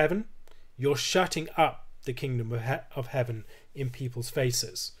kingdom of heaven. You're shutting up the kingdom of heaven in people's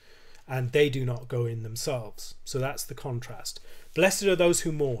faces, and they do not go in themselves. So that's the contrast. Blessed are those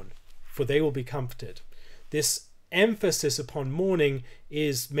who mourn, for they will be comforted. This emphasis upon mourning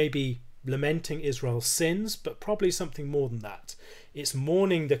is maybe lamenting Israel's sins, but probably something more than that. It's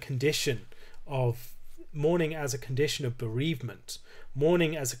mourning the condition of mourning as a condition of bereavement,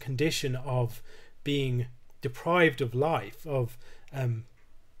 mourning as a condition of being deprived of life, of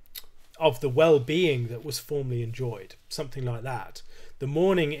the well-being that was formerly enjoyed, something like that. The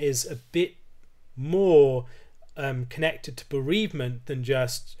mourning is a bit more connected to bereavement than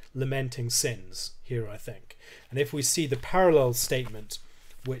just lamenting sins here, I think. And if we see the parallel statement,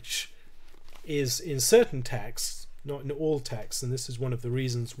 which is in certain texts, not in all texts, and this is one of the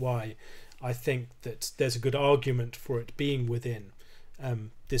reasons why I think that there's a good argument for it being within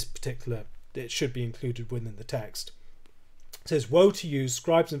this particular, it should be included within the text. It says, woe to you,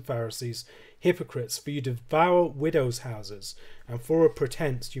 scribes and Pharisees, hypocrites, for you devour widows' houses, and for a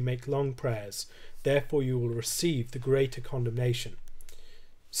pretense you make long prayers. Therefore you will receive the greater condemnation.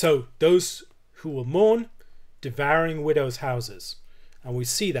 So those who will mourn, devouring widows' houses. And we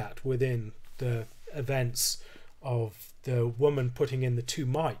see that within the events of the woman putting in the 2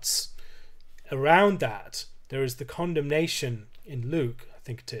 mites. Around that, there is the condemnation in Luke, I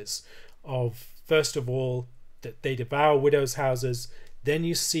think it is, of, first of all, that they devour widows' houses. Then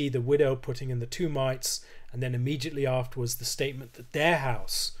you see the widow putting in the 2 mites, and then immediately afterwards the statement that their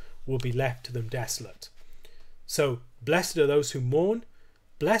house will be left to them desolate. So, blessed are those who mourn.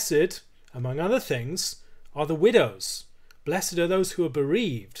 Blessed, among other things, are the widows. Blessed are those who are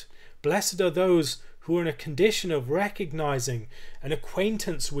bereaved. Blessed are those who are in a condition of recognizing an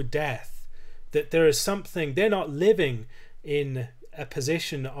acquaintance with death, that there is something, they're not living in a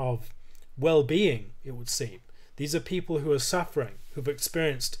position of well-being, it would seem. These are people who are suffering, who've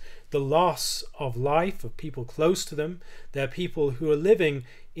experienced the loss of life, of people close to them. They're people who are living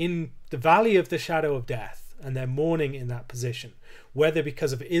in the valley of the shadow of death, and they're mourning in that position, whether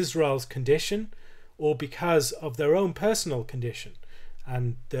because of Israel's condition or because of their own personal condition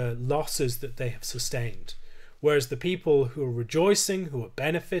and the losses that they have sustained. Whereas the people who are rejoicing, who are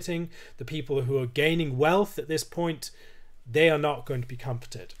benefiting, the people who are gaining wealth at this point, they are not going to be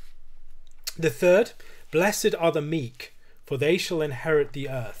comforted. The third, blessed are the meek, for they shall inherit the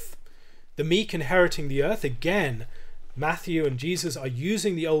earth. The meek inheriting the earth, again, Matthew and Jesus are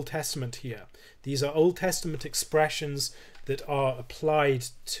using the Old Testament here. These are Old Testament expressions that are applied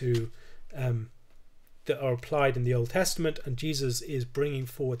to that are applied in the Old Testament, and Jesus is bringing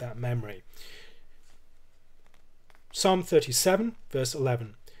forward that memory. Psalm 37 verse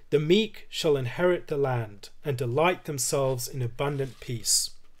 11. The meek shall inherit the land and delight themselves in abundant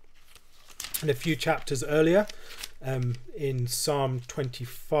peace. And a few chapters earlier, in Psalm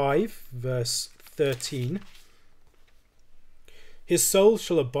 25 verse 13, his soul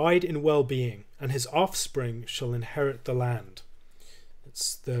shall abide in well-being, and his offspring shall inherit the land.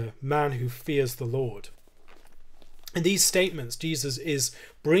 It's the man who fears the Lord. In these statements, Jesus is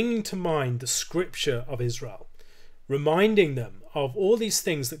bringing to mind the scripture of Israel, reminding them of all these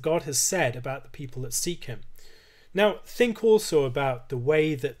things that God has said about the people that seek him. Now, think also about the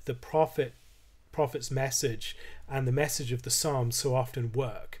way that the prophet's message and the message of the Psalms so often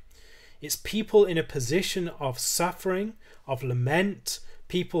work. It's people in a position of suffering, of lament,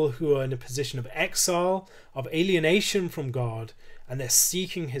 people who are in a position of exile, of alienation from God, and they're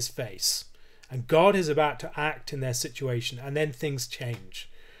seeking his face. And God is about to act in their situation, and then things change.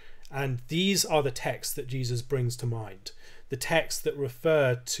 And these are the texts that Jesus brings to mind, the texts that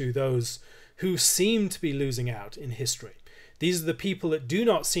refer to those who seem to be losing out in history. These are the people that do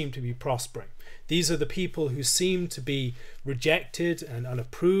not seem to be prospering. These are the people who seem to be rejected and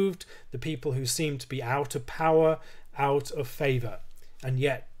unapproved, the people who seem to be out of power, out of favor. And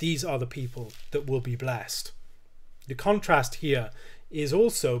yet these are the people that will be blessed. The contrast here is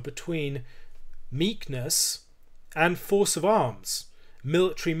also between meekness and force of arms,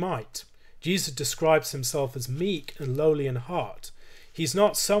 military might. Jesus describes himself as meek and lowly in heart. He's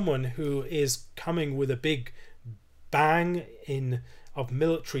not someone who is coming with a big bang of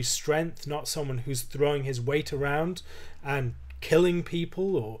military strength, not someone who's throwing his weight around and killing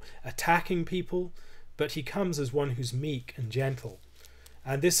people or attacking people, but he comes as one who's meek and gentle.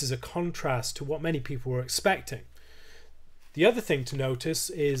 And this is a contrast to what many people were expecting. The other thing to notice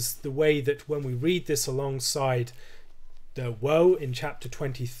is the way that when we read this alongside the woe in chapter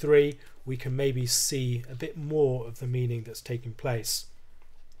 23, we can maybe see a bit more of the meaning that's taking place.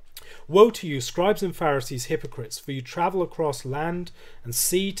 Woe to you, scribes and Pharisees, hypocrites, for you travel across land and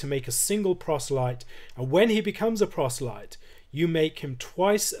sea to make a single proselyte, and when he becomes a proselyte, you make him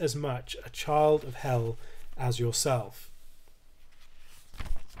twice as much a child of hell as yourself.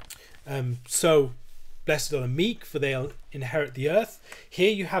 So, blessed are the meek, for they'll inherit the earth.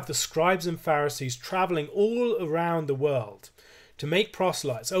 Here you have the scribes and Pharisees traveling all around the world to make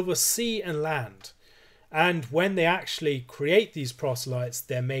proselytes over sea and land. And when they actually create these proselytes,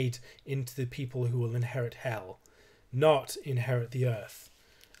 they're made into the people who will inherit hell, not inherit the earth.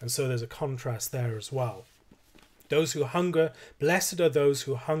 And so there's a contrast there as well. Those who hunger, blessed are those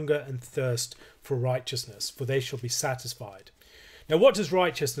who hunger and thirst for righteousness, for they shall be satisfied. Now, what does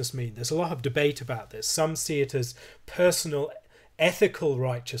righteousness mean? There's a lot of debate about this. Some see it as personal, ethical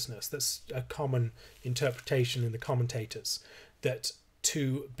righteousness. That's a common interpretation in the commentators, that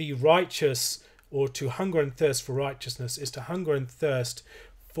to be righteous or to hunger and thirst for righteousness is to hunger and thirst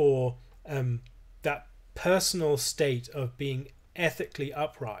for that personal state of being ethically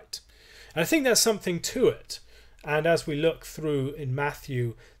upright. And I think there's something to it. And as we look through in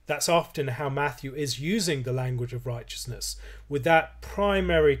Matthew, that's often how Matthew is using the language of righteousness, with that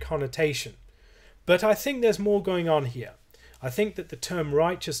primary connotation. But I think there's more going on here. I think that the term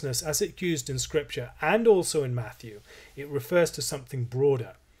righteousness, as it's used in Scripture and also in Matthew, it refers to something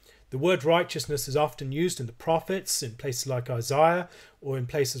broader. The word righteousness is often used in the prophets, in places like Isaiah, or in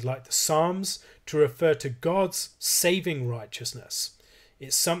places like the Psalms, to refer to God's saving righteousness.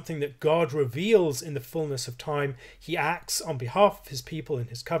 It's something that God reveals in the fullness of time. He acts on behalf of his people in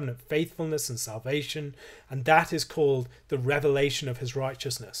his covenant faithfulness and salvation, and that is called the revelation of his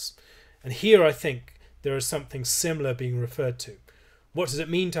righteousness. And here I think there is something similar being referred to. What does it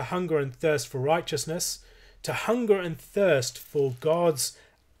mean to hunger and thirst for righteousness? To hunger and thirst for God's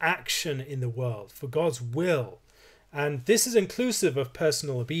action in the world, for God's will. And this is inclusive of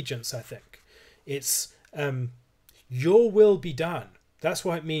personal obedience, I think. It's your will be done. That's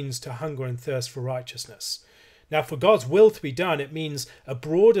what it means to hunger and thirst for righteousness. Now, for God's will to be done, it means a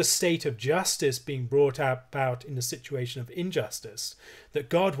broader state of justice being brought about in a situation of injustice, that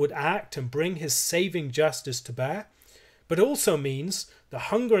God would act and bring his saving justice to bear, but also means the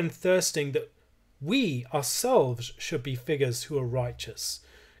hunger and thirsting that we ourselves should be figures who are righteous,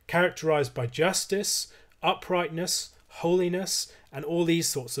 characterized by justice, uprightness, holiness, and all these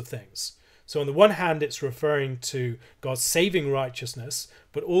sorts of things. So on the one hand, it's referring to God's saving righteousness,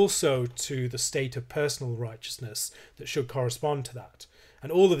 but also to the state of personal righteousness that should correspond to that.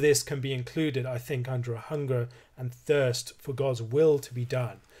 And all of this can be included, I think, under a hunger and thirst for God's will to be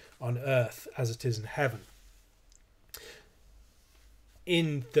done on earth as it is in heaven.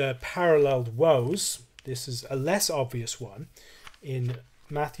 in the paralleled woes, this is a less obvious one. In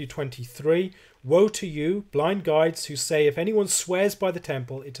Matthew 23, woe to you, blind guides, who say, if anyone swears by the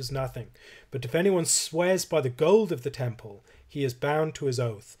temple, it is nothing. But if anyone swears by the gold of the temple, he is bound to his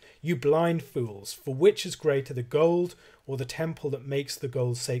oath. You blind fools, for which is greater, the gold or the temple that makes the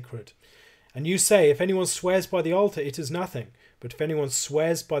gold sacred? And you say, if anyone swears by the altar, it is nothing. But if anyone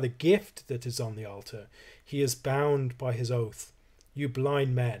swears by the gift that is on the altar, he is bound by his oath. You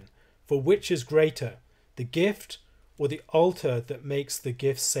blind men, for which is greater, the gift or the altar that makes the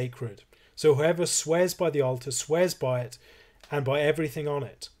gift sacred? So whoever swears by the altar swears by it and by everything on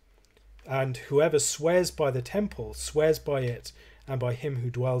it. And whoever swears by the temple swears by it and by him who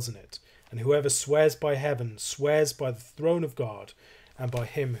dwells in it. And whoever swears by heaven swears by the throne of God and by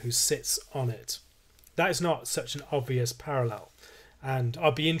him who sits on it. That is not such an obvious parallel. And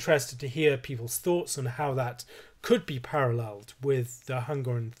I'll be interested to hear people's thoughts on how that could be paralleled with the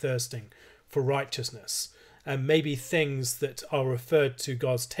hunger and thirsting for righteousness. And maybe things that are referred to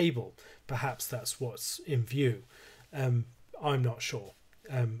God's table. Perhaps that's what's in view. I'm not sure.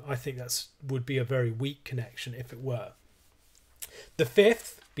 I think that would be a very weak connection if it were. The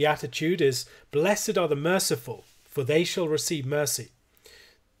fifth beatitude is, blessed are the merciful, for they shall receive mercy.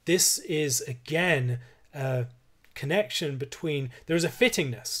 This is again a connection between, there is a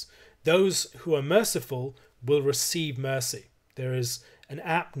fittingness. Those who are merciful will receive mercy. There is an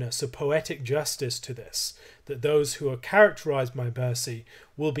aptness, a poetic justice to this, that those who are characterized by mercy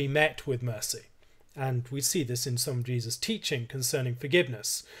will be met with mercy. And we see this in some of Jesus' teaching concerning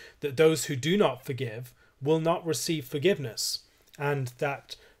forgiveness, that those who do not forgive will not receive forgiveness, and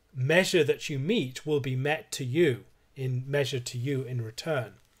that measure that you meet will be met to you, in measure to you in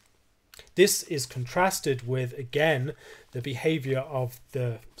return. This is contrasted with, again, the behavior of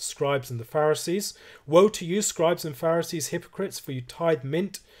the scribes and the Pharisees. Woe to you, scribes and Pharisees, hypocrites, for you tithe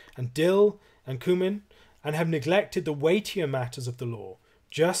mint and dill and cumin, and have neglected the weightier matters of the law,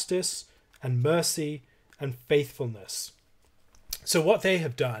 justice and mercy and faithfulness. So what they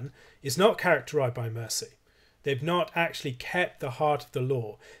have done is not characterized by mercy. They've not actually kept the heart of the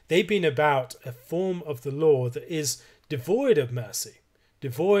law. They've been about a form of the law that is devoid of mercy,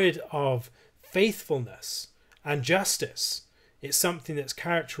 devoid of faithfulness and justice. It's something that's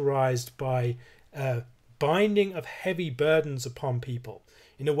characterized by binding of heavy burdens upon people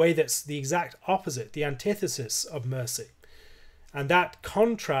in a way that's the exact opposite, the antithesis of mercy. And that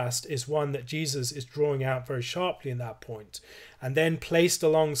contrast is one that Jesus is drawing out very sharply in that point. And then placed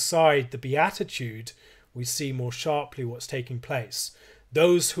alongside the beatitude, we see more sharply what's taking place.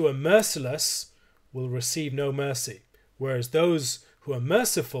 Those who are merciless will receive no mercy, whereas those who are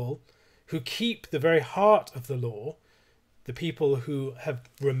merciful, who keep the very heart of the law, the people who have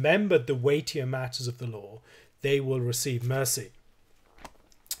remembered the weightier matters of the law, they will receive mercy.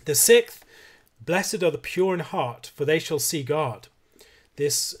 The sixth, blessed are the pure in heart, for they shall see God.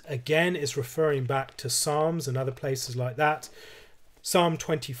 This again is referring back to Psalms and other places like that. Psalm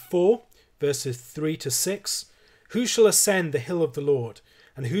 24, verses 3 to 6. Who shall ascend the hill of the Lord,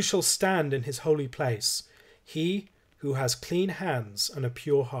 and who shall stand in his holy place? He who has clean hands and a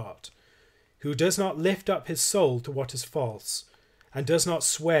pure heart, who does not lift up his soul to what is false, and does not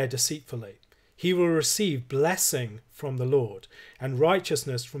swear deceitfully. He will receive blessing from the Lord, and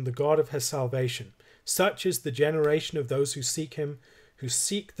righteousness from the God of his salvation. Such is the generation of those who seek him, who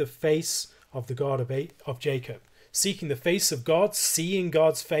seek the face of the God of Jacob. Seeking the face of God, seeing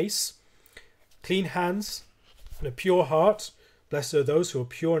God's face, clean hands and a pure heart. Blessed are those who are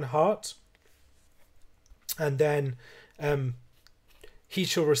pure in heart. And then he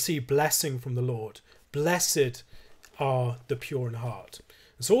shall receive blessing from the Lord. Blessed are the pure in heart.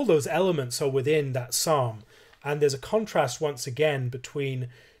 And so all those elements are within that psalm. And there's a contrast once again between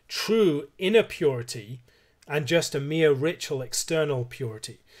true inner purity and just a mere ritual external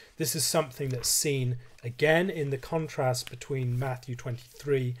purity. This is something that's seen again in the contrast between Matthew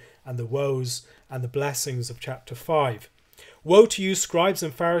 23 and the woes and the blessings of chapter 5. Woe to you, scribes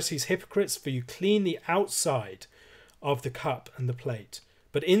and Pharisees, hypocrites, for you clean the outside of the cup and the plate,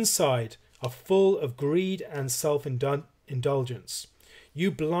 but inside are full of greed and self-indulgence.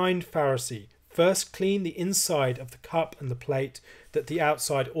 You blind Pharisee, first clean the inside of the cup and the plate, that the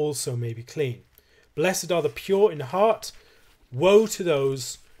outside also may be clean. Blessed are the pure in heart. Woe to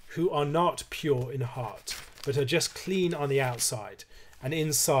those who are not pure in heart, but are just clean on the outside, and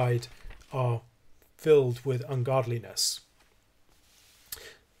inside are filled with ungodliness.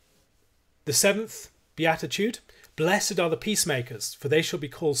 The seventh beatitude, blessed are the peacemakers, for they shall be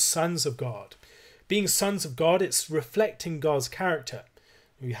called sons of God. Being sons of God, it's reflecting God's character.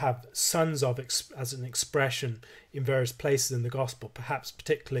 We have sons of as an expression in various places in the gospel, perhaps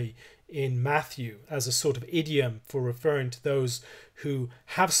particularly in Matthew as a sort of idiom for referring to those who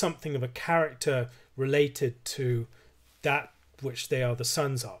have something of a character related to that which they are the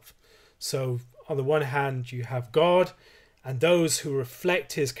sons of. So on the one hand, you have God, and those who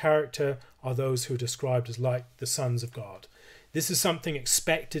reflect his character are those who are described as like the sons of God. This is something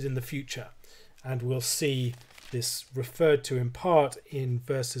expected in the future, and we'll see this referred to in part in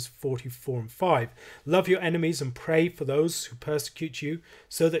verses 44 and 5. Love your enemies and pray for those who persecute you,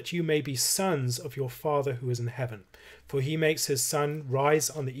 so that you may be sons of your Father who is in heaven. For he makes his sun rise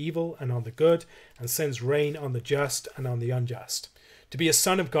on the evil and on the good, and sends rain on the just and on the unjust. To be a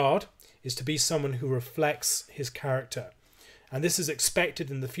son of God is to be someone who reflects his character. And this is expected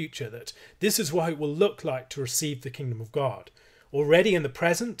in the future, that this is what it will look like to receive the kingdom of God. Already in the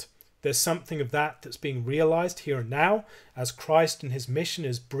present, there's something of that that's being realized here and now, as Christ in his mission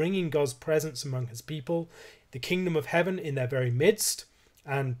is bringing God's presence among his people, the kingdom of heaven in their very midst,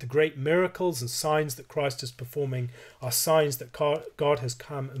 and the great miracles and signs that Christ is performing are signs that God has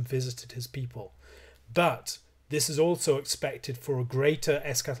come and visited his people. But this is also expected for a greater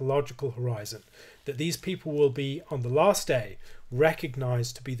eschatological horizon, that these people will be, on the last day,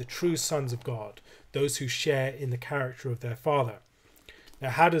 recognized to be the true sons of God, those who share in the character of their Father. Now,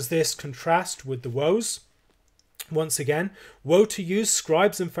 how does this contrast with the woes? Once again, woe to you,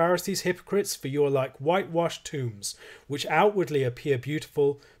 scribes and Pharisees, hypocrites, for you are like whitewashed tombs, which outwardly appear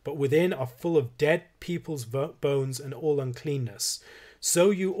beautiful, but within are full of dead people's bones and all uncleanness.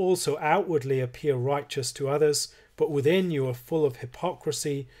 So you also outwardly appear righteous to others, but within you are full of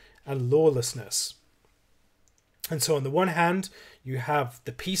hypocrisy and lawlessness. And so on the one hand, you have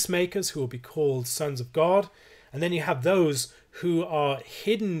the peacemakers who will be called sons of God, and then you have those who are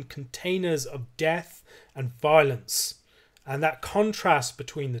hidden containers of death and violence. And that contrast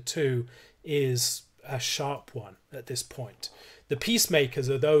between the two is a sharp one at this point. The peacemakers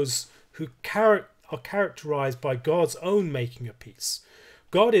are those who are characterized by God's own making of peace.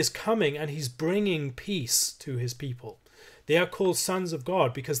 God is coming and he's bringing peace to his people. They are called sons of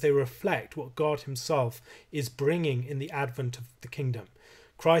God because they reflect what God himself is bringing in the advent of the kingdom.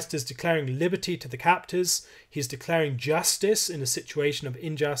 Christ is declaring liberty to the captives. He's declaring justice in a situation of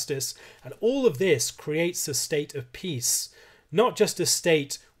injustice. And all of this creates a state of peace, not just a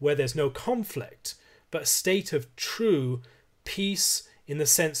state where there's no conflict, but a state of true peace in the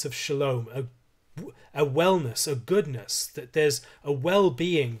sense of shalom, a wellness, a goodness, that there's a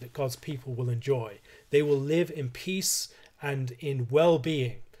well-being that God's people will enjoy. They will live in peace and in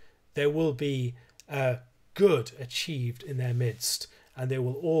well-being. There will be good achieved in their midst, and they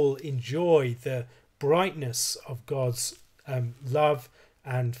will all enjoy the brightness of God's love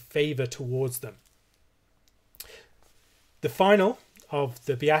and favour towards them. The final of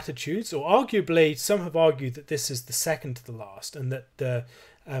the Beatitudes, or arguably some have argued that this is the second to the last, and that the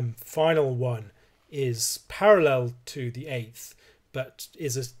final one is parallel to the eighth, but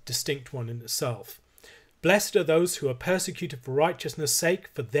is a distinct one in itself. Blessed are those who are persecuted for righteousness' sake,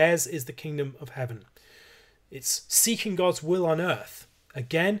 for theirs is the kingdom of heaven. It's seeking God's will on earth.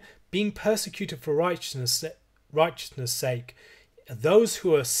 Again, being persecuted for righteousness' sake, those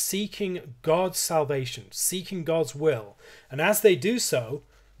who are seeking God's salvation, seeking God's will, and as they do so,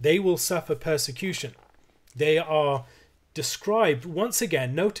 they will suffer persecution. They are described, once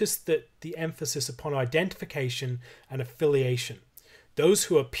again, notice that the emphasis upon identification and affiliation. Those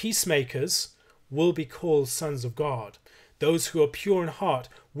who are peacemakers will be called sons of God. Those who are pure in heart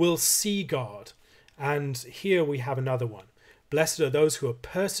will see God. And here we have another one. Blessed are those who are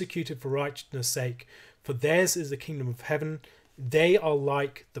persecuted for righteousness' sake, for theirs is the kingdom of heaven. They are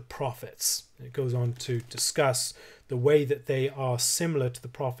like the prophets. It goes on to discuss the way that they are similar to the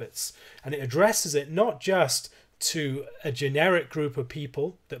prophets. And it addresses it not just to a generic group of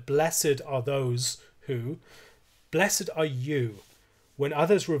people, that blessed are those who, blessed are you, when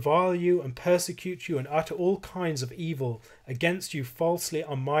others revile you and persecute you and utter all kinds of evil against you falsely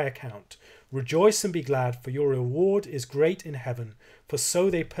on my account. Rejoice and be glad, for your reward is great in heaven, for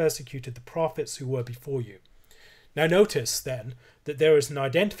so they persecuted the prophets who were before you. Now notice then that there is an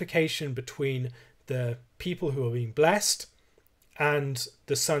identification between the people who are being blessed and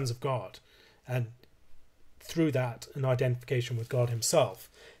the sons of God, and through that an identification with God himself.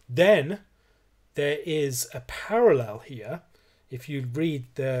 Then there is a parallel here. If you read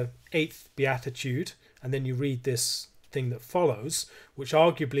the 8th Beatitude and then you read this thing that follows, which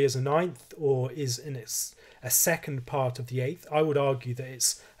arguably is a 9th or is in a second part of the 8th, I would argue that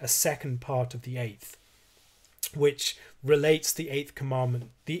it's a second part of the 8th, which relates the 8th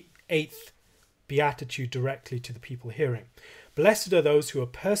commandment, the 8th Beatitude, directly to the people hearing. Blessed are those who are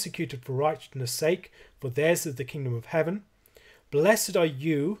persecuted for righteousness' sake, for theirs is the kingdom of heaven. Blessed are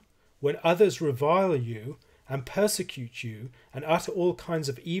you when others revile you and persecute you and utter all kinds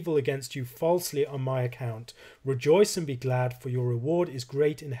of evil against you falsely on my account. Rejoice and be glad, for your reward is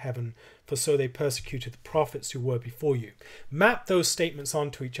great in heaven, for so they persecuted the prophets who were before you. Map those statements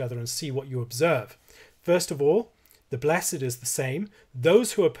onto each other and see what you observe. First of all, the blessed is the same.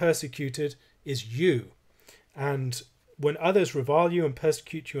 Those who are persecuted is you. And when others revile you and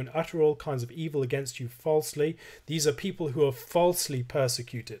persecute you and utter all kinds of evil against you falsely, these are people who are falsely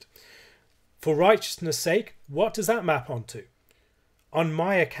persecuted. For righteousness' sake, what does that map onto? On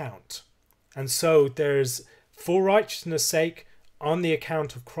my account. And so there's for righteousness' sake on the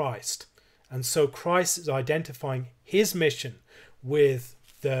account of Christ. And so Christ is identifying his mission with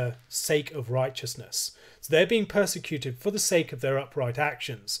the sake of righteousness. So they're being persecuted for the sake of their upright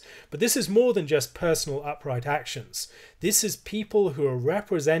actions. But this is more than just personal upright actions. This is people who are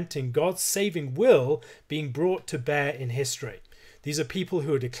representing God's saving will being brought to bear in history. These are people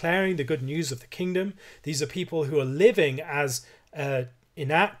who are declaring the good news of the kingdom. These are people who are living as an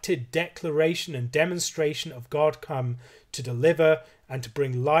enacted declaration and demonstration of God come to deliver and to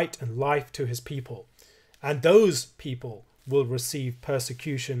bring light and life to his people. And those people will receive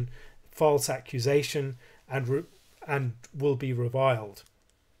persecution, false accusation, and will be reviled.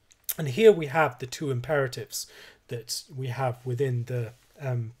 And here we have the two imperatives that we have within the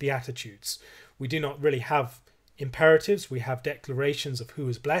Beatitudes. We do not really have imperatives, we have declarations of who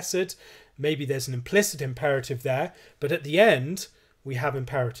is blessed. Maybe there's an implicit imperative there, but at the end we have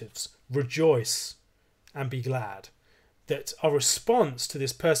imperatives. Rejoice and be glad. That our response to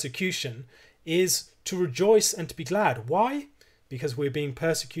this persecution is to rejoice and to be glad. Why? Because we're being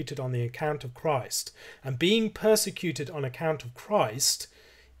persecuted on the account of Christ. And being persecuted on account of Christ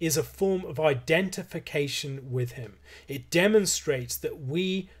is a form of identification with him. It demonstrates that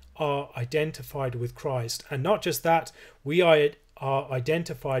we are identified with Christ. And not just that, we are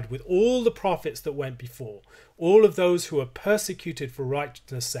identified with all the prophets that went before. All of those who are persecuted for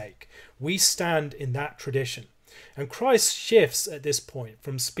righteousness' sake. We stand in that tradition. And Christ shifts at this point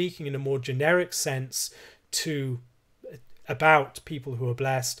from speaking in a more generic sense about people who are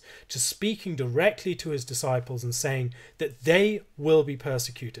blessed to speaking directly to his disciples and saying that they will be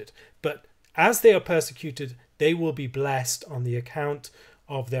persecuted. But as they are persecuted, they will be blessed on the account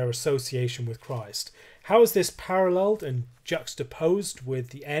of their association with Christ. How is this paralleled and juxtaposed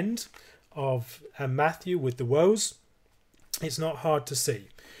with the end of Matthew with the woes? It's not hard to see.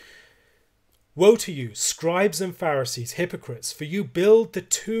 Woe to you, scribes and Pharisees, hypocrites, for you build the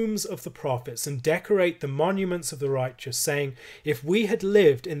tombs of the prophets and decorate the monuments of the righteous, saying, if we had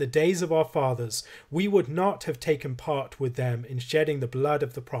lived in the days of our fathers, we would not have taken part with them in shedding the blood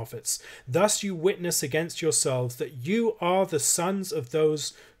of the prophets. Thus you witness against yourselves that you are the sons of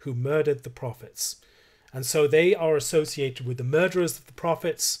those who murdered the prophets. And so they are associated with the murderers of the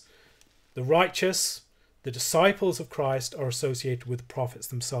prophets. The righteous, the disciples of Christ, are associated with the prophets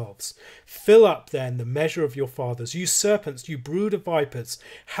themselves. Fill up then the measure of your fathers. You serpents, you brood of vipers,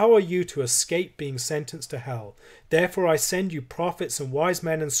 how are you to escape being sentenced to hell? Therefore I send you prophets and wise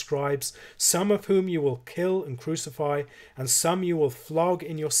men and scribes, some of whom you will kill and crucify, and some you will flog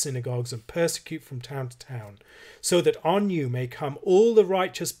in your synagogues and persecute from town to town, so that on you may come all the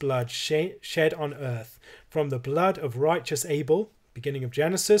righteous blood shed on earth, from the blood of righteous Abel, beginning of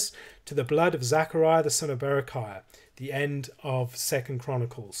Genesis, to the blood of Zachariah the son of Berechiah, the end of 2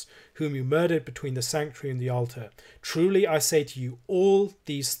 Chronicles, whom you murdered between the sanctuary and the altar. Truly I say to you, all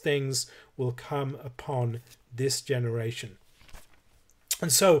these things will come upon this generation.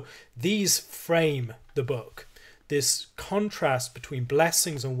 And so these frame the book. This contrast between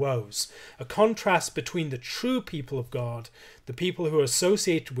blessings and woes, a contrast between the true people of God, the people who are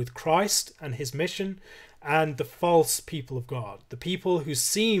associated with Christ and his mission, and the false people of God, the people who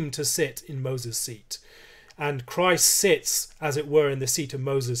seem to sit in Moses' seat. And Christ sits, as it were, in the seat of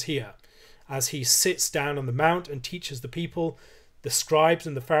Moses here. As he sits down on the mount and teaches the people, the scribes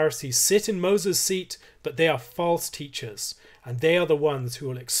and the Pharisees sit in Moses' seat, but they are false teachers. And they are the ones who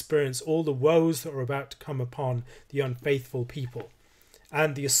will experience all the woes that are about to come upon the unfaithful people.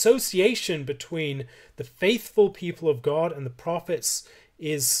 And the association between the faithful people of God and the prophets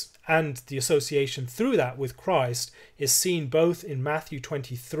and the association through that with Christ is seen both in Matthew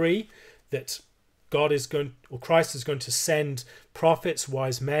 23, that Christ is going to send prophets,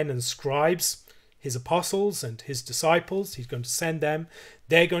 wise men and scribes, his apostles and his disciples. He's going to send them.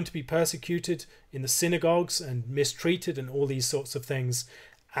 They're going to be persecuted in the synagogues and mistreated and all these sorts of things.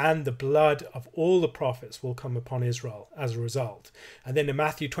 And the blood of all the prophets will come upon Israel as a result. And then in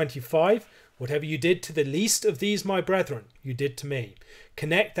Matthew 25, Whatever you did to the least of these, my brethren, you did to me.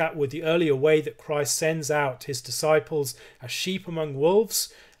 Connect that with the earlier way that Christ sends out his disciples as sheep among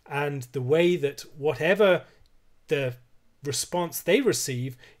wolves, and the way that whatever the response they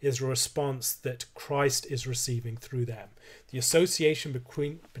receive is a response that Christ is receiving through them. The association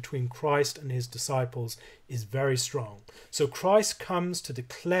between Christ and his disciples is very strong. So Christ comes to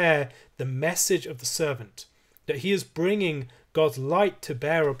declare the message of the servant, that he is bringing God's light to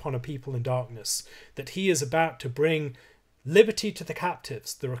bear upon a people in darkness, that he is about to bring liberty to the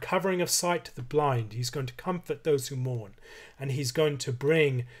captives, the recovering of sight to the blind. He's going to comfort those who mourn, and he's going to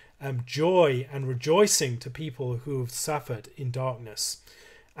bring joy and rejoicing to people who have suffered in darkness.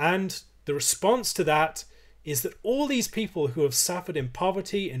 And the response to that is that all these people who have suffered in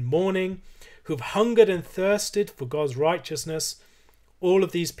poverty, in mourning, who have hungered and thirsted for God's righteousness, all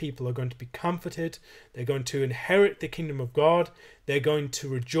of these people are going to be comforted. They're going to inherit the kingdom of God. They're going to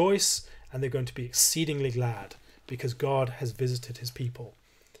rejoice, and they're going to be exceedingly glad because God has visited his people.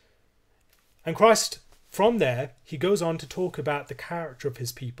 And Christ, from there, he goes on to talk about the character of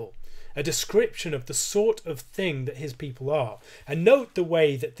his people, a description of the sort of thing that his people are. And note the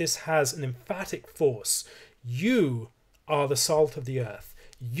way that this has an emphatic force. You are the salt of the earth.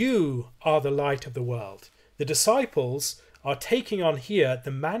 You are the light of the world. The disciples are taking on here the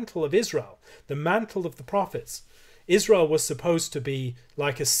mantle of Israel, the mantle of the prophets. Israel was supposed to be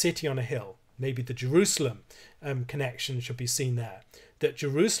like a city on a hill. Maybe the Jerusalem connection should be seen there. That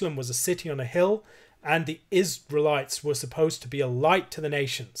Jerusalem was a city on a hill, and the Israelites were supposed to be a light to the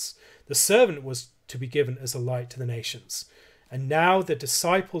nations. The servant was to be given as a light to the nations. And now the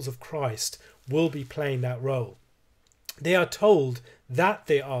disciples of Christ will be playing that role. They are told that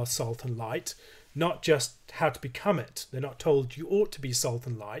they are salt and light, not just how to become it. They're not told you ought to be salt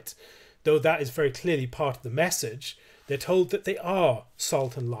and light, though that is very clearly part of the message. They're told that they are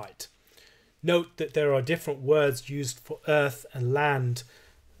salt and light. Note that there are different words used for earth and land,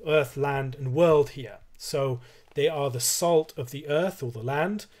 and world here. So they are the salt of the earth or the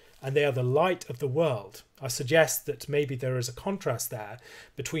land, and they are the light of the world. I suggest that maybe there is a contrast there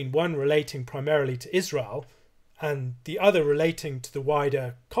between one relating primarily to Israel and the other relating to the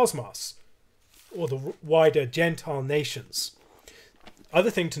wider cosmos, or the wider Gentile nations. Other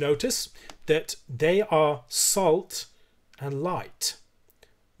thing to notice, that they are salt and light.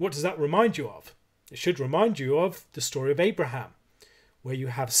 What does that remind you of? It should remind you of the story of Abraham, where you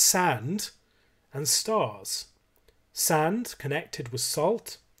have sand and stars. Sand connected with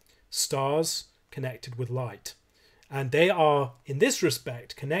salt, stars connected with light. And they are, in this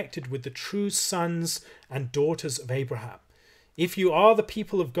respect, connected with the true sons and daughters of Abraham. If you are the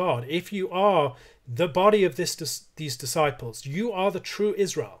people of God, if you are the body of these disciples, you are the true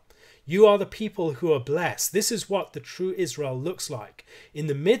Israel. You are the people who are blessed. This is what the true Israel looks like. In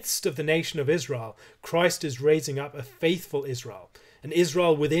the midst of the nation of Israel, Christ is raising up a faithful Israel, an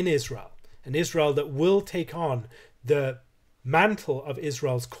Israel within Israel, an Israel that will take on the mantle of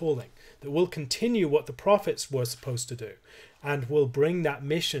Israel's calling, that will continue what the prophets were supposed to do, and will bring that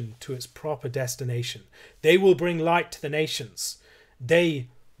mission to its proper destination. They will bring light to the nations. They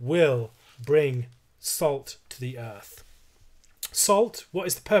will bring salt to the earth. Salt, what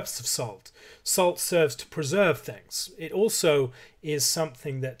is the purpose of salt? Salt serves to preserve things. It also is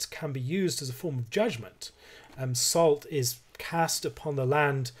something that can be used as a form of judgment. Salt is cast upon the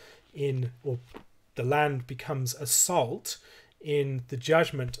land or the land becomes a salt in the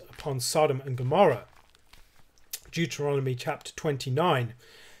judgment upon Sodom and Gomorrah. Deuteronomy chapter 29,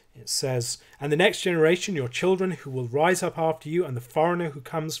 it says, "And the next generation, your children who will rise up after you, and the foreigner who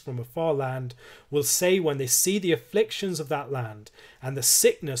comes from a far land, will say when they see the afflictions of that land, and the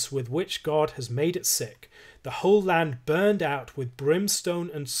sickness with which God has made it sick, the whole land burned out with brimstone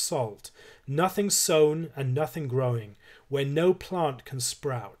and salt, nothing sown and nothing growing, where no plant can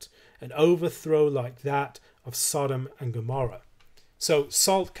sprout, an overthrow like that of Sodom and Gomorrah." So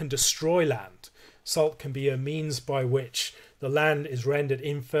salt can destroy land. Salt can be a means by which the land is rendered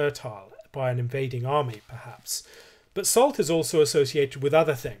infertile by an invading army, perhaps. But salt is also associated with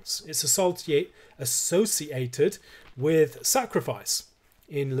other things. It's associated with sacrifice.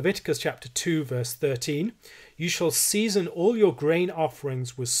 In Leviticus chapter 2, verse 13, "You shall season all your grain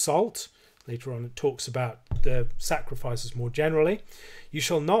offerings with salt." Later on it talks about the sacrifices more generally. "You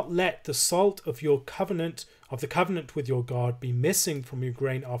shall not let the salt of your covenant, of the covenant with your God, be missing from your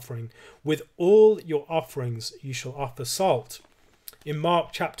grain offering. With all your offerings you shall offer salt." In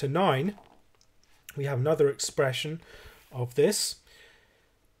Mark chapter 9, we have another expression of this.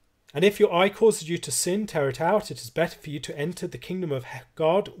 And if your eye causes you to sin, tear it out. It is better for you to enter the kingdom of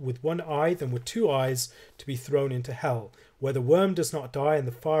God with one eye than with two eyes to be thrown into hell, where the worm does not die and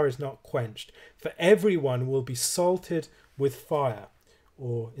the fire is not quenched. For everyone will be salted with fire.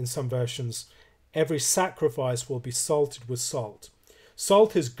 Or in some versions, every sacrifice will be salted with salt.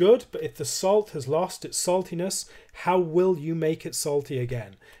 Salt is good, but if the salt has lost its saltiness, how will you make it salty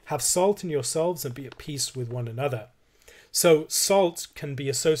again? Have salt in yourselves and be at peace with one another. So salt can be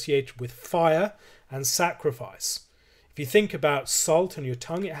associated with fire and sacrifice. If you think about salt on your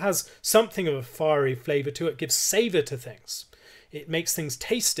tongue, it has something of a fiery flavour to it. It gives savour to things. It makes things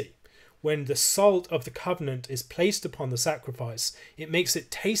tasty. When the salt of the covenant is placed upon the sacrifice, it makes it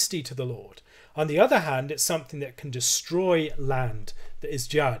tasty to the Lord. On the other hand, it's something that can destroy land that is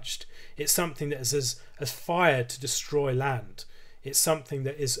judged. It's something that is as fire to destroy land. It's something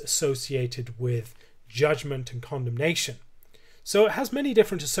that is associated with judgment and condemnation. So it has many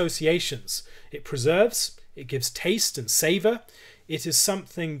different associations. It preserves, it gives taste and savour. It is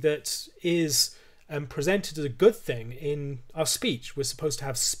something that is presented as a good thing in our speech. We're supposed to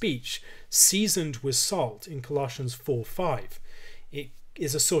have speech seasoned with salt in Colossians 4:5. It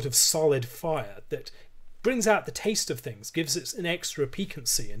is a sort of solid fire that brings out the taste of things, gives it an extra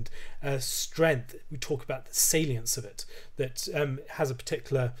piquancy and strength. We talk about the salience of it, that has a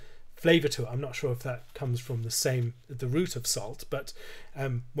particular flavour to it. I'm not sure if that comes from the root of salt, but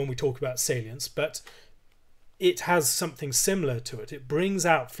when we talk about salience, but it has something similar to it. It brings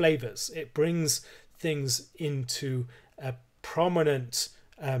out flavours. It brings things into a prominent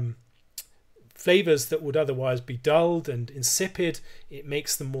flavours that would otherwise be dulled and insipid. It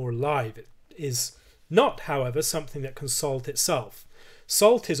makes them more alive. It is not, however, something that can salt itself.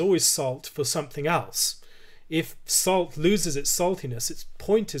 Salt is always salt for something else. If salt loses its saltiness, its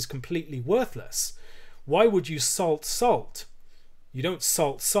point is completely worthless. Why would you salt salt? You don't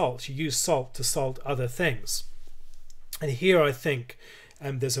salt salt, you use salt to salt other things. And here I think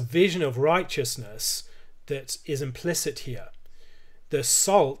there's a vision of righteousness that is implicit here. The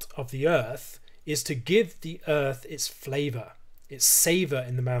salt of the earth is to give the earth its flavour, its savour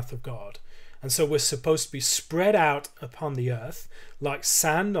in the mouth of God. And so we're supposed to be spread out upon the earth like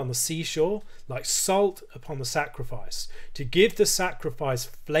sand on the seashore, like salt upon the sacrifice, to give the sacrifice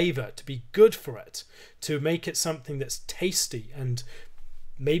flavour, to be good for it, to make it something that's tasty. And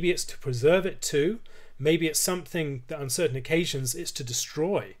maybe it's to preserve it too. Maybe it's something that on certain occasions it's to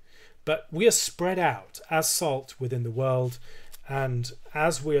destroy. But we are spread out as salt within the world. And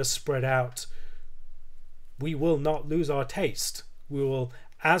as we are spread out, we will not lose our taste. We will,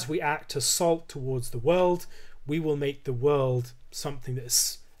 as we act as salt towards the world, we will make the world something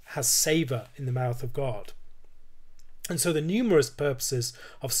that has savour in the mouth of God. And so the numerous purposes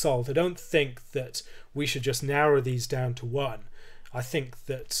of salt, I don't think that we should just narrow these down to one. I think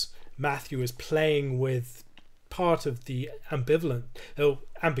that Matthew is playing with part of the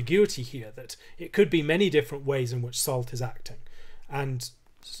ambiguity here, that it could be many different ways in which salt is acting. And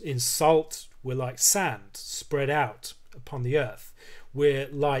in salt, we're like sand spread out upon the earth. We're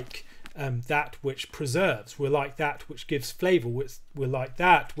like that which preserves. We're like that which gives flavour. We're like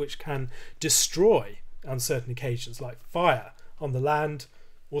that which can destroy on certain occasions, like fire on the land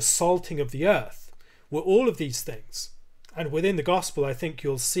or salting of the earth. We're all of these things. And within the gospel, I think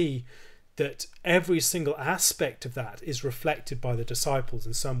you'll see that every single aspect of that is reflected by the disciples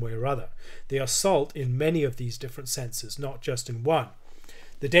in some way or other. They are salt in many of these different senses, not just in one.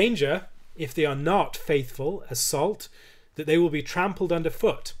 The danger, if they are not faithful as salt, that they will be trampled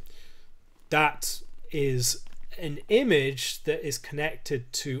underfoot. That is an image that is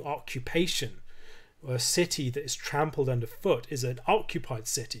connected to occupation. A city that is trampled underfoot is an occupied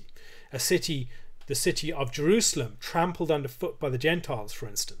city. A city, the city of Jerusalem, trampled underfoot by the Gentiles, for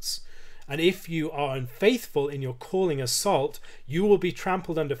instance. And if you are unfaithful in your calling as salt, you will be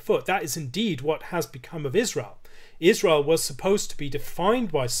trampled underfoot. That is indeed what has become of Israel. Israel was supposed to be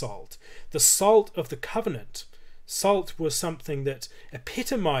defined by salt, the salt of the covenant. Salt was something that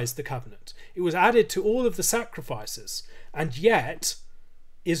epitomized the covenant. It was added to all of the sacrifices. And yet,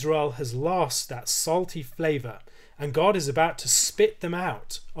 Israel has lost that salty flavour. And God is about to spit them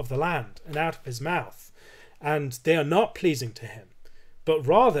out of the land and out of his mouth. And they are not pleasing to him. But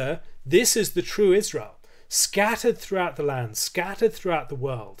rather, this is the true Israel, scattered throughout the land, scattered throughout the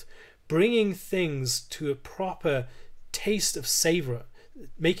world, bringing things to a proper taste of savour,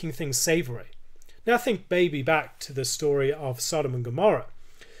 making things savoury. Now think maybe back to the story of Sodom and Gomorrah.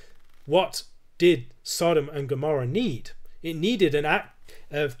 What did Sodom and Gomorrah need? It needed an act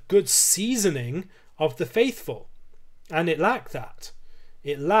of good seasoning of the faithful, and it lacked that.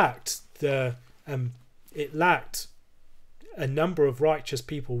 It lacked a number of righteous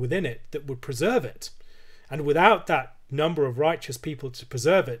people within it that would preserve it. And without that number of righteous people to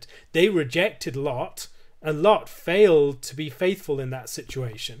preserve it, they rejected Lot, and Lot failed to be faithful in that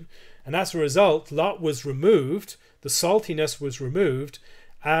situation. And as a result, Lot was removed, the saltiness was removed,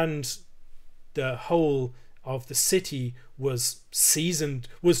 and the whole of the city was seasoned,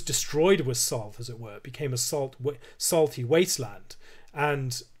 was destroyed with salt, as it were. It became a salty wasteland.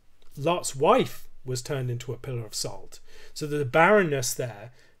 And Lot's wife was turned into a pillar of salt. So there's a barrenness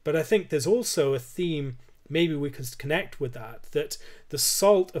there. But I think there's also a theme, maybe we could connect with that, that the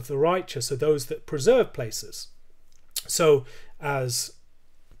salt of the righteous are those that preserve places. So as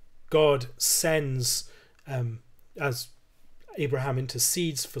God sends, as Abraham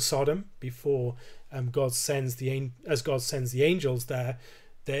intercedes for Sodom before God sends the angels there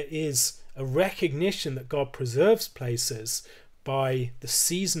is a recognition that God preserves places by the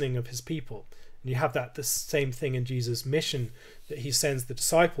seasoning of his people. And you have the same thing in Jesus' mission, that he sends the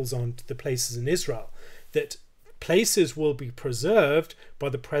disciples on to the places in Israel, that places will be preserved by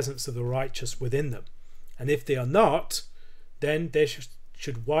the presence of the righteous within them. And if they are not, then they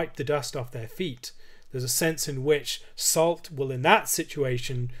should wipe the dust off their feet. There's a sense in which salt will in that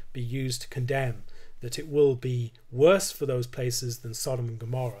situation be used to condemn, that it will be worse for those places than Sodom and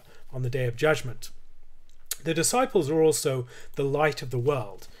Gomorrah on the day of judgment. The disciples are also the light of the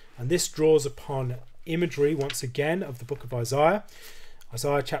world, and this draws upon imagery once again of the book of Isaiah.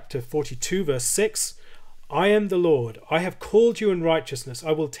 Isaiah chapter 42 verse 6, I am the Lord, I have called you in righteousness,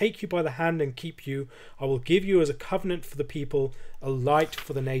 I will take you by the hand and keep you, I will give you as a covenant for the people, a light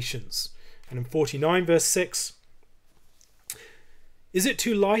for the nations. And in 49 verse 6, is it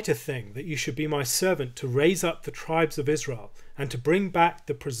too light a thing that you should be my servant to raise up the tribes of Israel and to bring back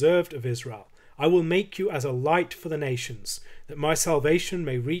the preserved of Israel? I will make you as a light for the nations, that my salvation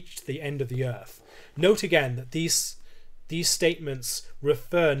may reach to the end of the earth. Note again that these statements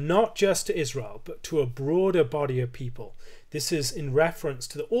refer not just to Israel, but to a broader body of people. This is in reference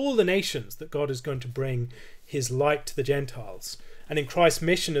to all the nations that God is going to bring his light to the Gentiles. And in Christ's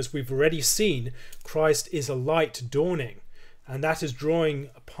mission, as we've already seen, Christ is a light dawning. And that is drawing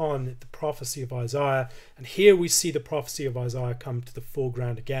upon the prophecy of Isaiah. And here we see the prophecy of Isaiah come to the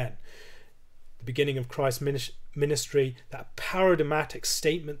foreground again. The beginning of Christ's ministry, that paradigmatic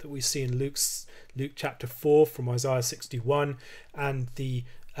statement that we see in Luke chapter 4 from Isaiah 61, and the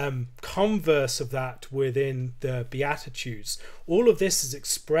converse of that within the Beatitudes. All of this is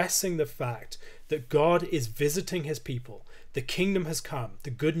expressing the fact that God is visiting his people. The kingdom has come. The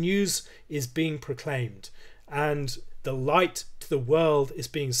good news is being proclaimed. And the light to the world is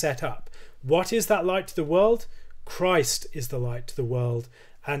being set up. What is that light to the world? Christ is the light to the world.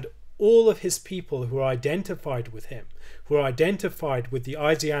 And all of his people who are identified with him, who are identified with the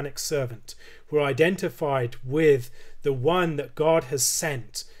Isaianic servant, who are identified with the one that God has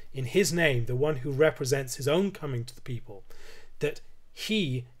sent in his name, the one who represents his own coming to the people, that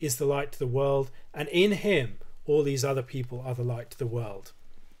he is the light to the world, and in him all these other people are the light to the world.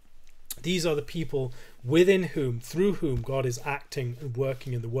 These are the people within whom, through whom God is acting and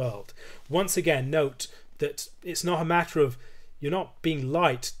working in the world. Once again, note that it's not a matter of you're not being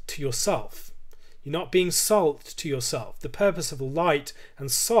light to yourself. You're not being salt to yourself. The purpose of light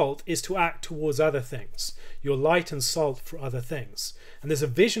and salt is to act towards other things. You're light and salt for other things. And there's a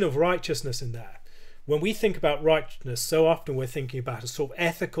vision of righteousness in there. When we think about righteousness, so often we're thinking about a sort of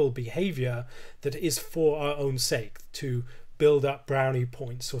ethical behavior that is for our own sake, to build up brownie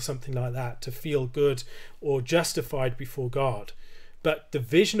points or something like that, to feel good or justified before God. But the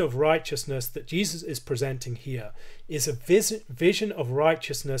vision of righteousness that Jesus is presenting here is a vision of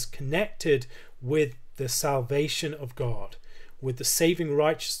righteousness connected with the salvation of God, with the saving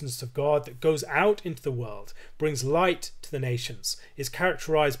righteousness of God that goes out into the world, brings light to the nations, is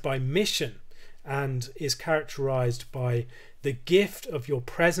characterized by mission, and is characterized by the gift of your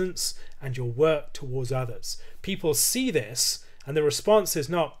presence and your work towards others. People see this, and the response is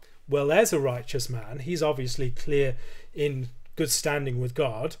not, well, there's a righteous man, he's obviously clear in good standing with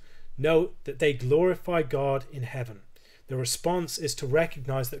God. Note that they glorify God in heaven. The response is to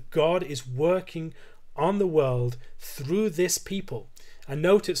recognize that God is working on the world through this people. And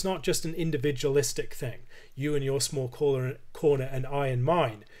note it's not just an individualistic thing, you in your small corner and I in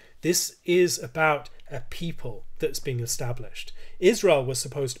mine. This is about a people that's being established. Israel was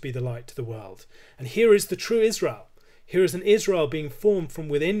supposed to be the light to the world. And here is the true Israel. Here is an Israel being formed from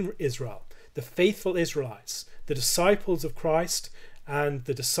within Israel, the faithful Israelites, the disciples of Christ, and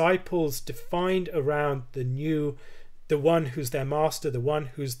the disciples defined around the one who's their master, the one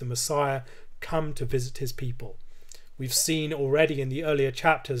who's the Messiah, come to visit his people. We've seen already in the earlier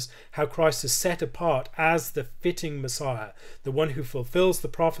chapters how Christ is set apart as the fitting Messiah, the one who fulfills the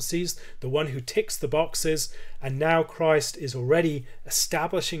prophecies, the one who ticks the boxes, and now Christ is already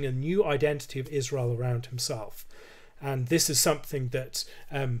establishing a new identity of Israel around himself. And this is something that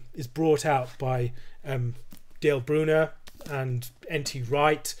is brought out by Dale Bruner and N.T.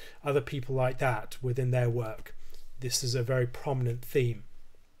 Wright, other people like that within their work. This is a very prominent theme.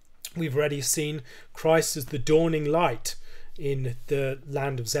 We've already seen Christ as the dawning light in the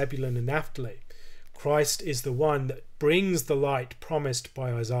land of Zebulun and Naphtali. Christ is the one that brings the light promised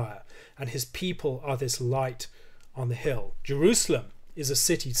by Isaiah, and his people are this light on the hill. Jerusalem is a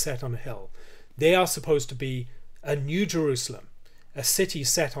city set on a hill. They are supposed to be a new Jerusalem, a city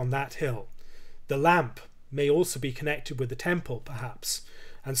set on that hill. The lamp may also be connected with the temple, perhaps.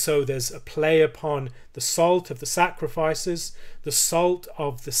 And so there's a play upon the salt of the sacrifices, the salt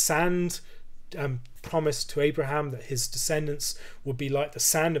of the sand promised to Abraham that his descendants would be like the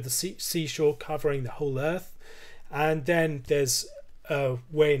sand of the seashore covering the whole earth. And then there's a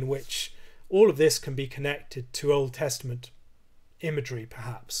way in which all of this can be connected to Old Testament imagery,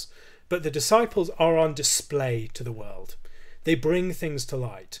 perhaps. But the disciples are on display to the world. They bring things to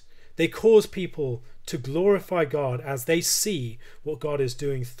light. They cause people to glorify God as they see what God is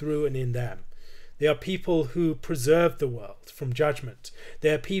doing through and in them. They are people who preserve the world from judgment. They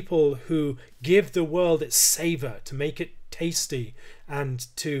are people who give the world its savour, to make it tasty and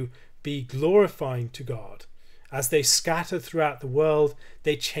to be glorifying to God. As they scatter throughout the world,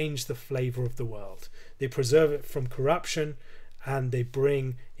 they change the flavour of the world. They preserve it from corruption and they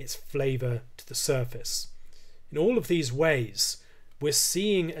bring its flavour to the surface. In all of these ways, we're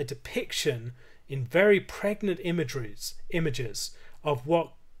seeing a depiction in very pregnant images of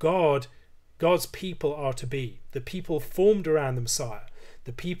what God's people are to be, the people formed around the Messiah,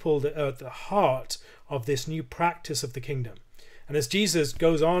 the people that are at the heart of this new practice of the kingdom. And as Jesus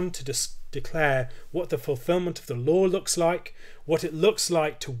goes on to declare what the fulfillment of the law looks like, what it looks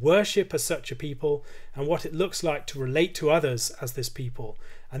like to worship as such a people, and what it looks like to relate to others as this people,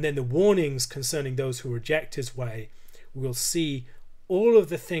 and then the warnings concerning those who reject his way, we'll see all of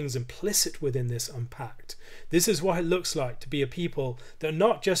the things implicit within this unpacked. This is what it looks like to be a people that are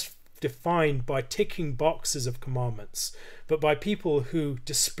not just defined by ticking boxes of commandments, but by people who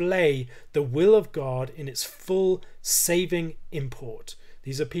display the will of God in its full saving import.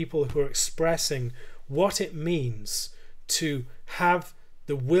 These are people who are expressing what it means to have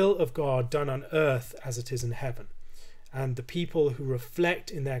the will of God done on earth as it is in heaven, and the people who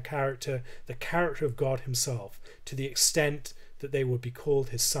reflect in their character the character of God himself, to the extent that they would be called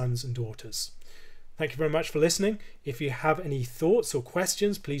his sons and daughters. Thank you very much for listening. If you have any thoughts or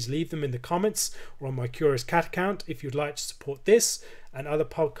questions, please leave them in the comments or on my Curious Cat account. If you'd like to support this and other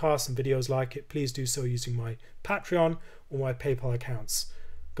podcasts and videos like it, please do so using my Patreon or my PayPal accounts.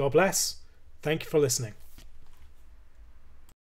 God bless. Thank you for listening.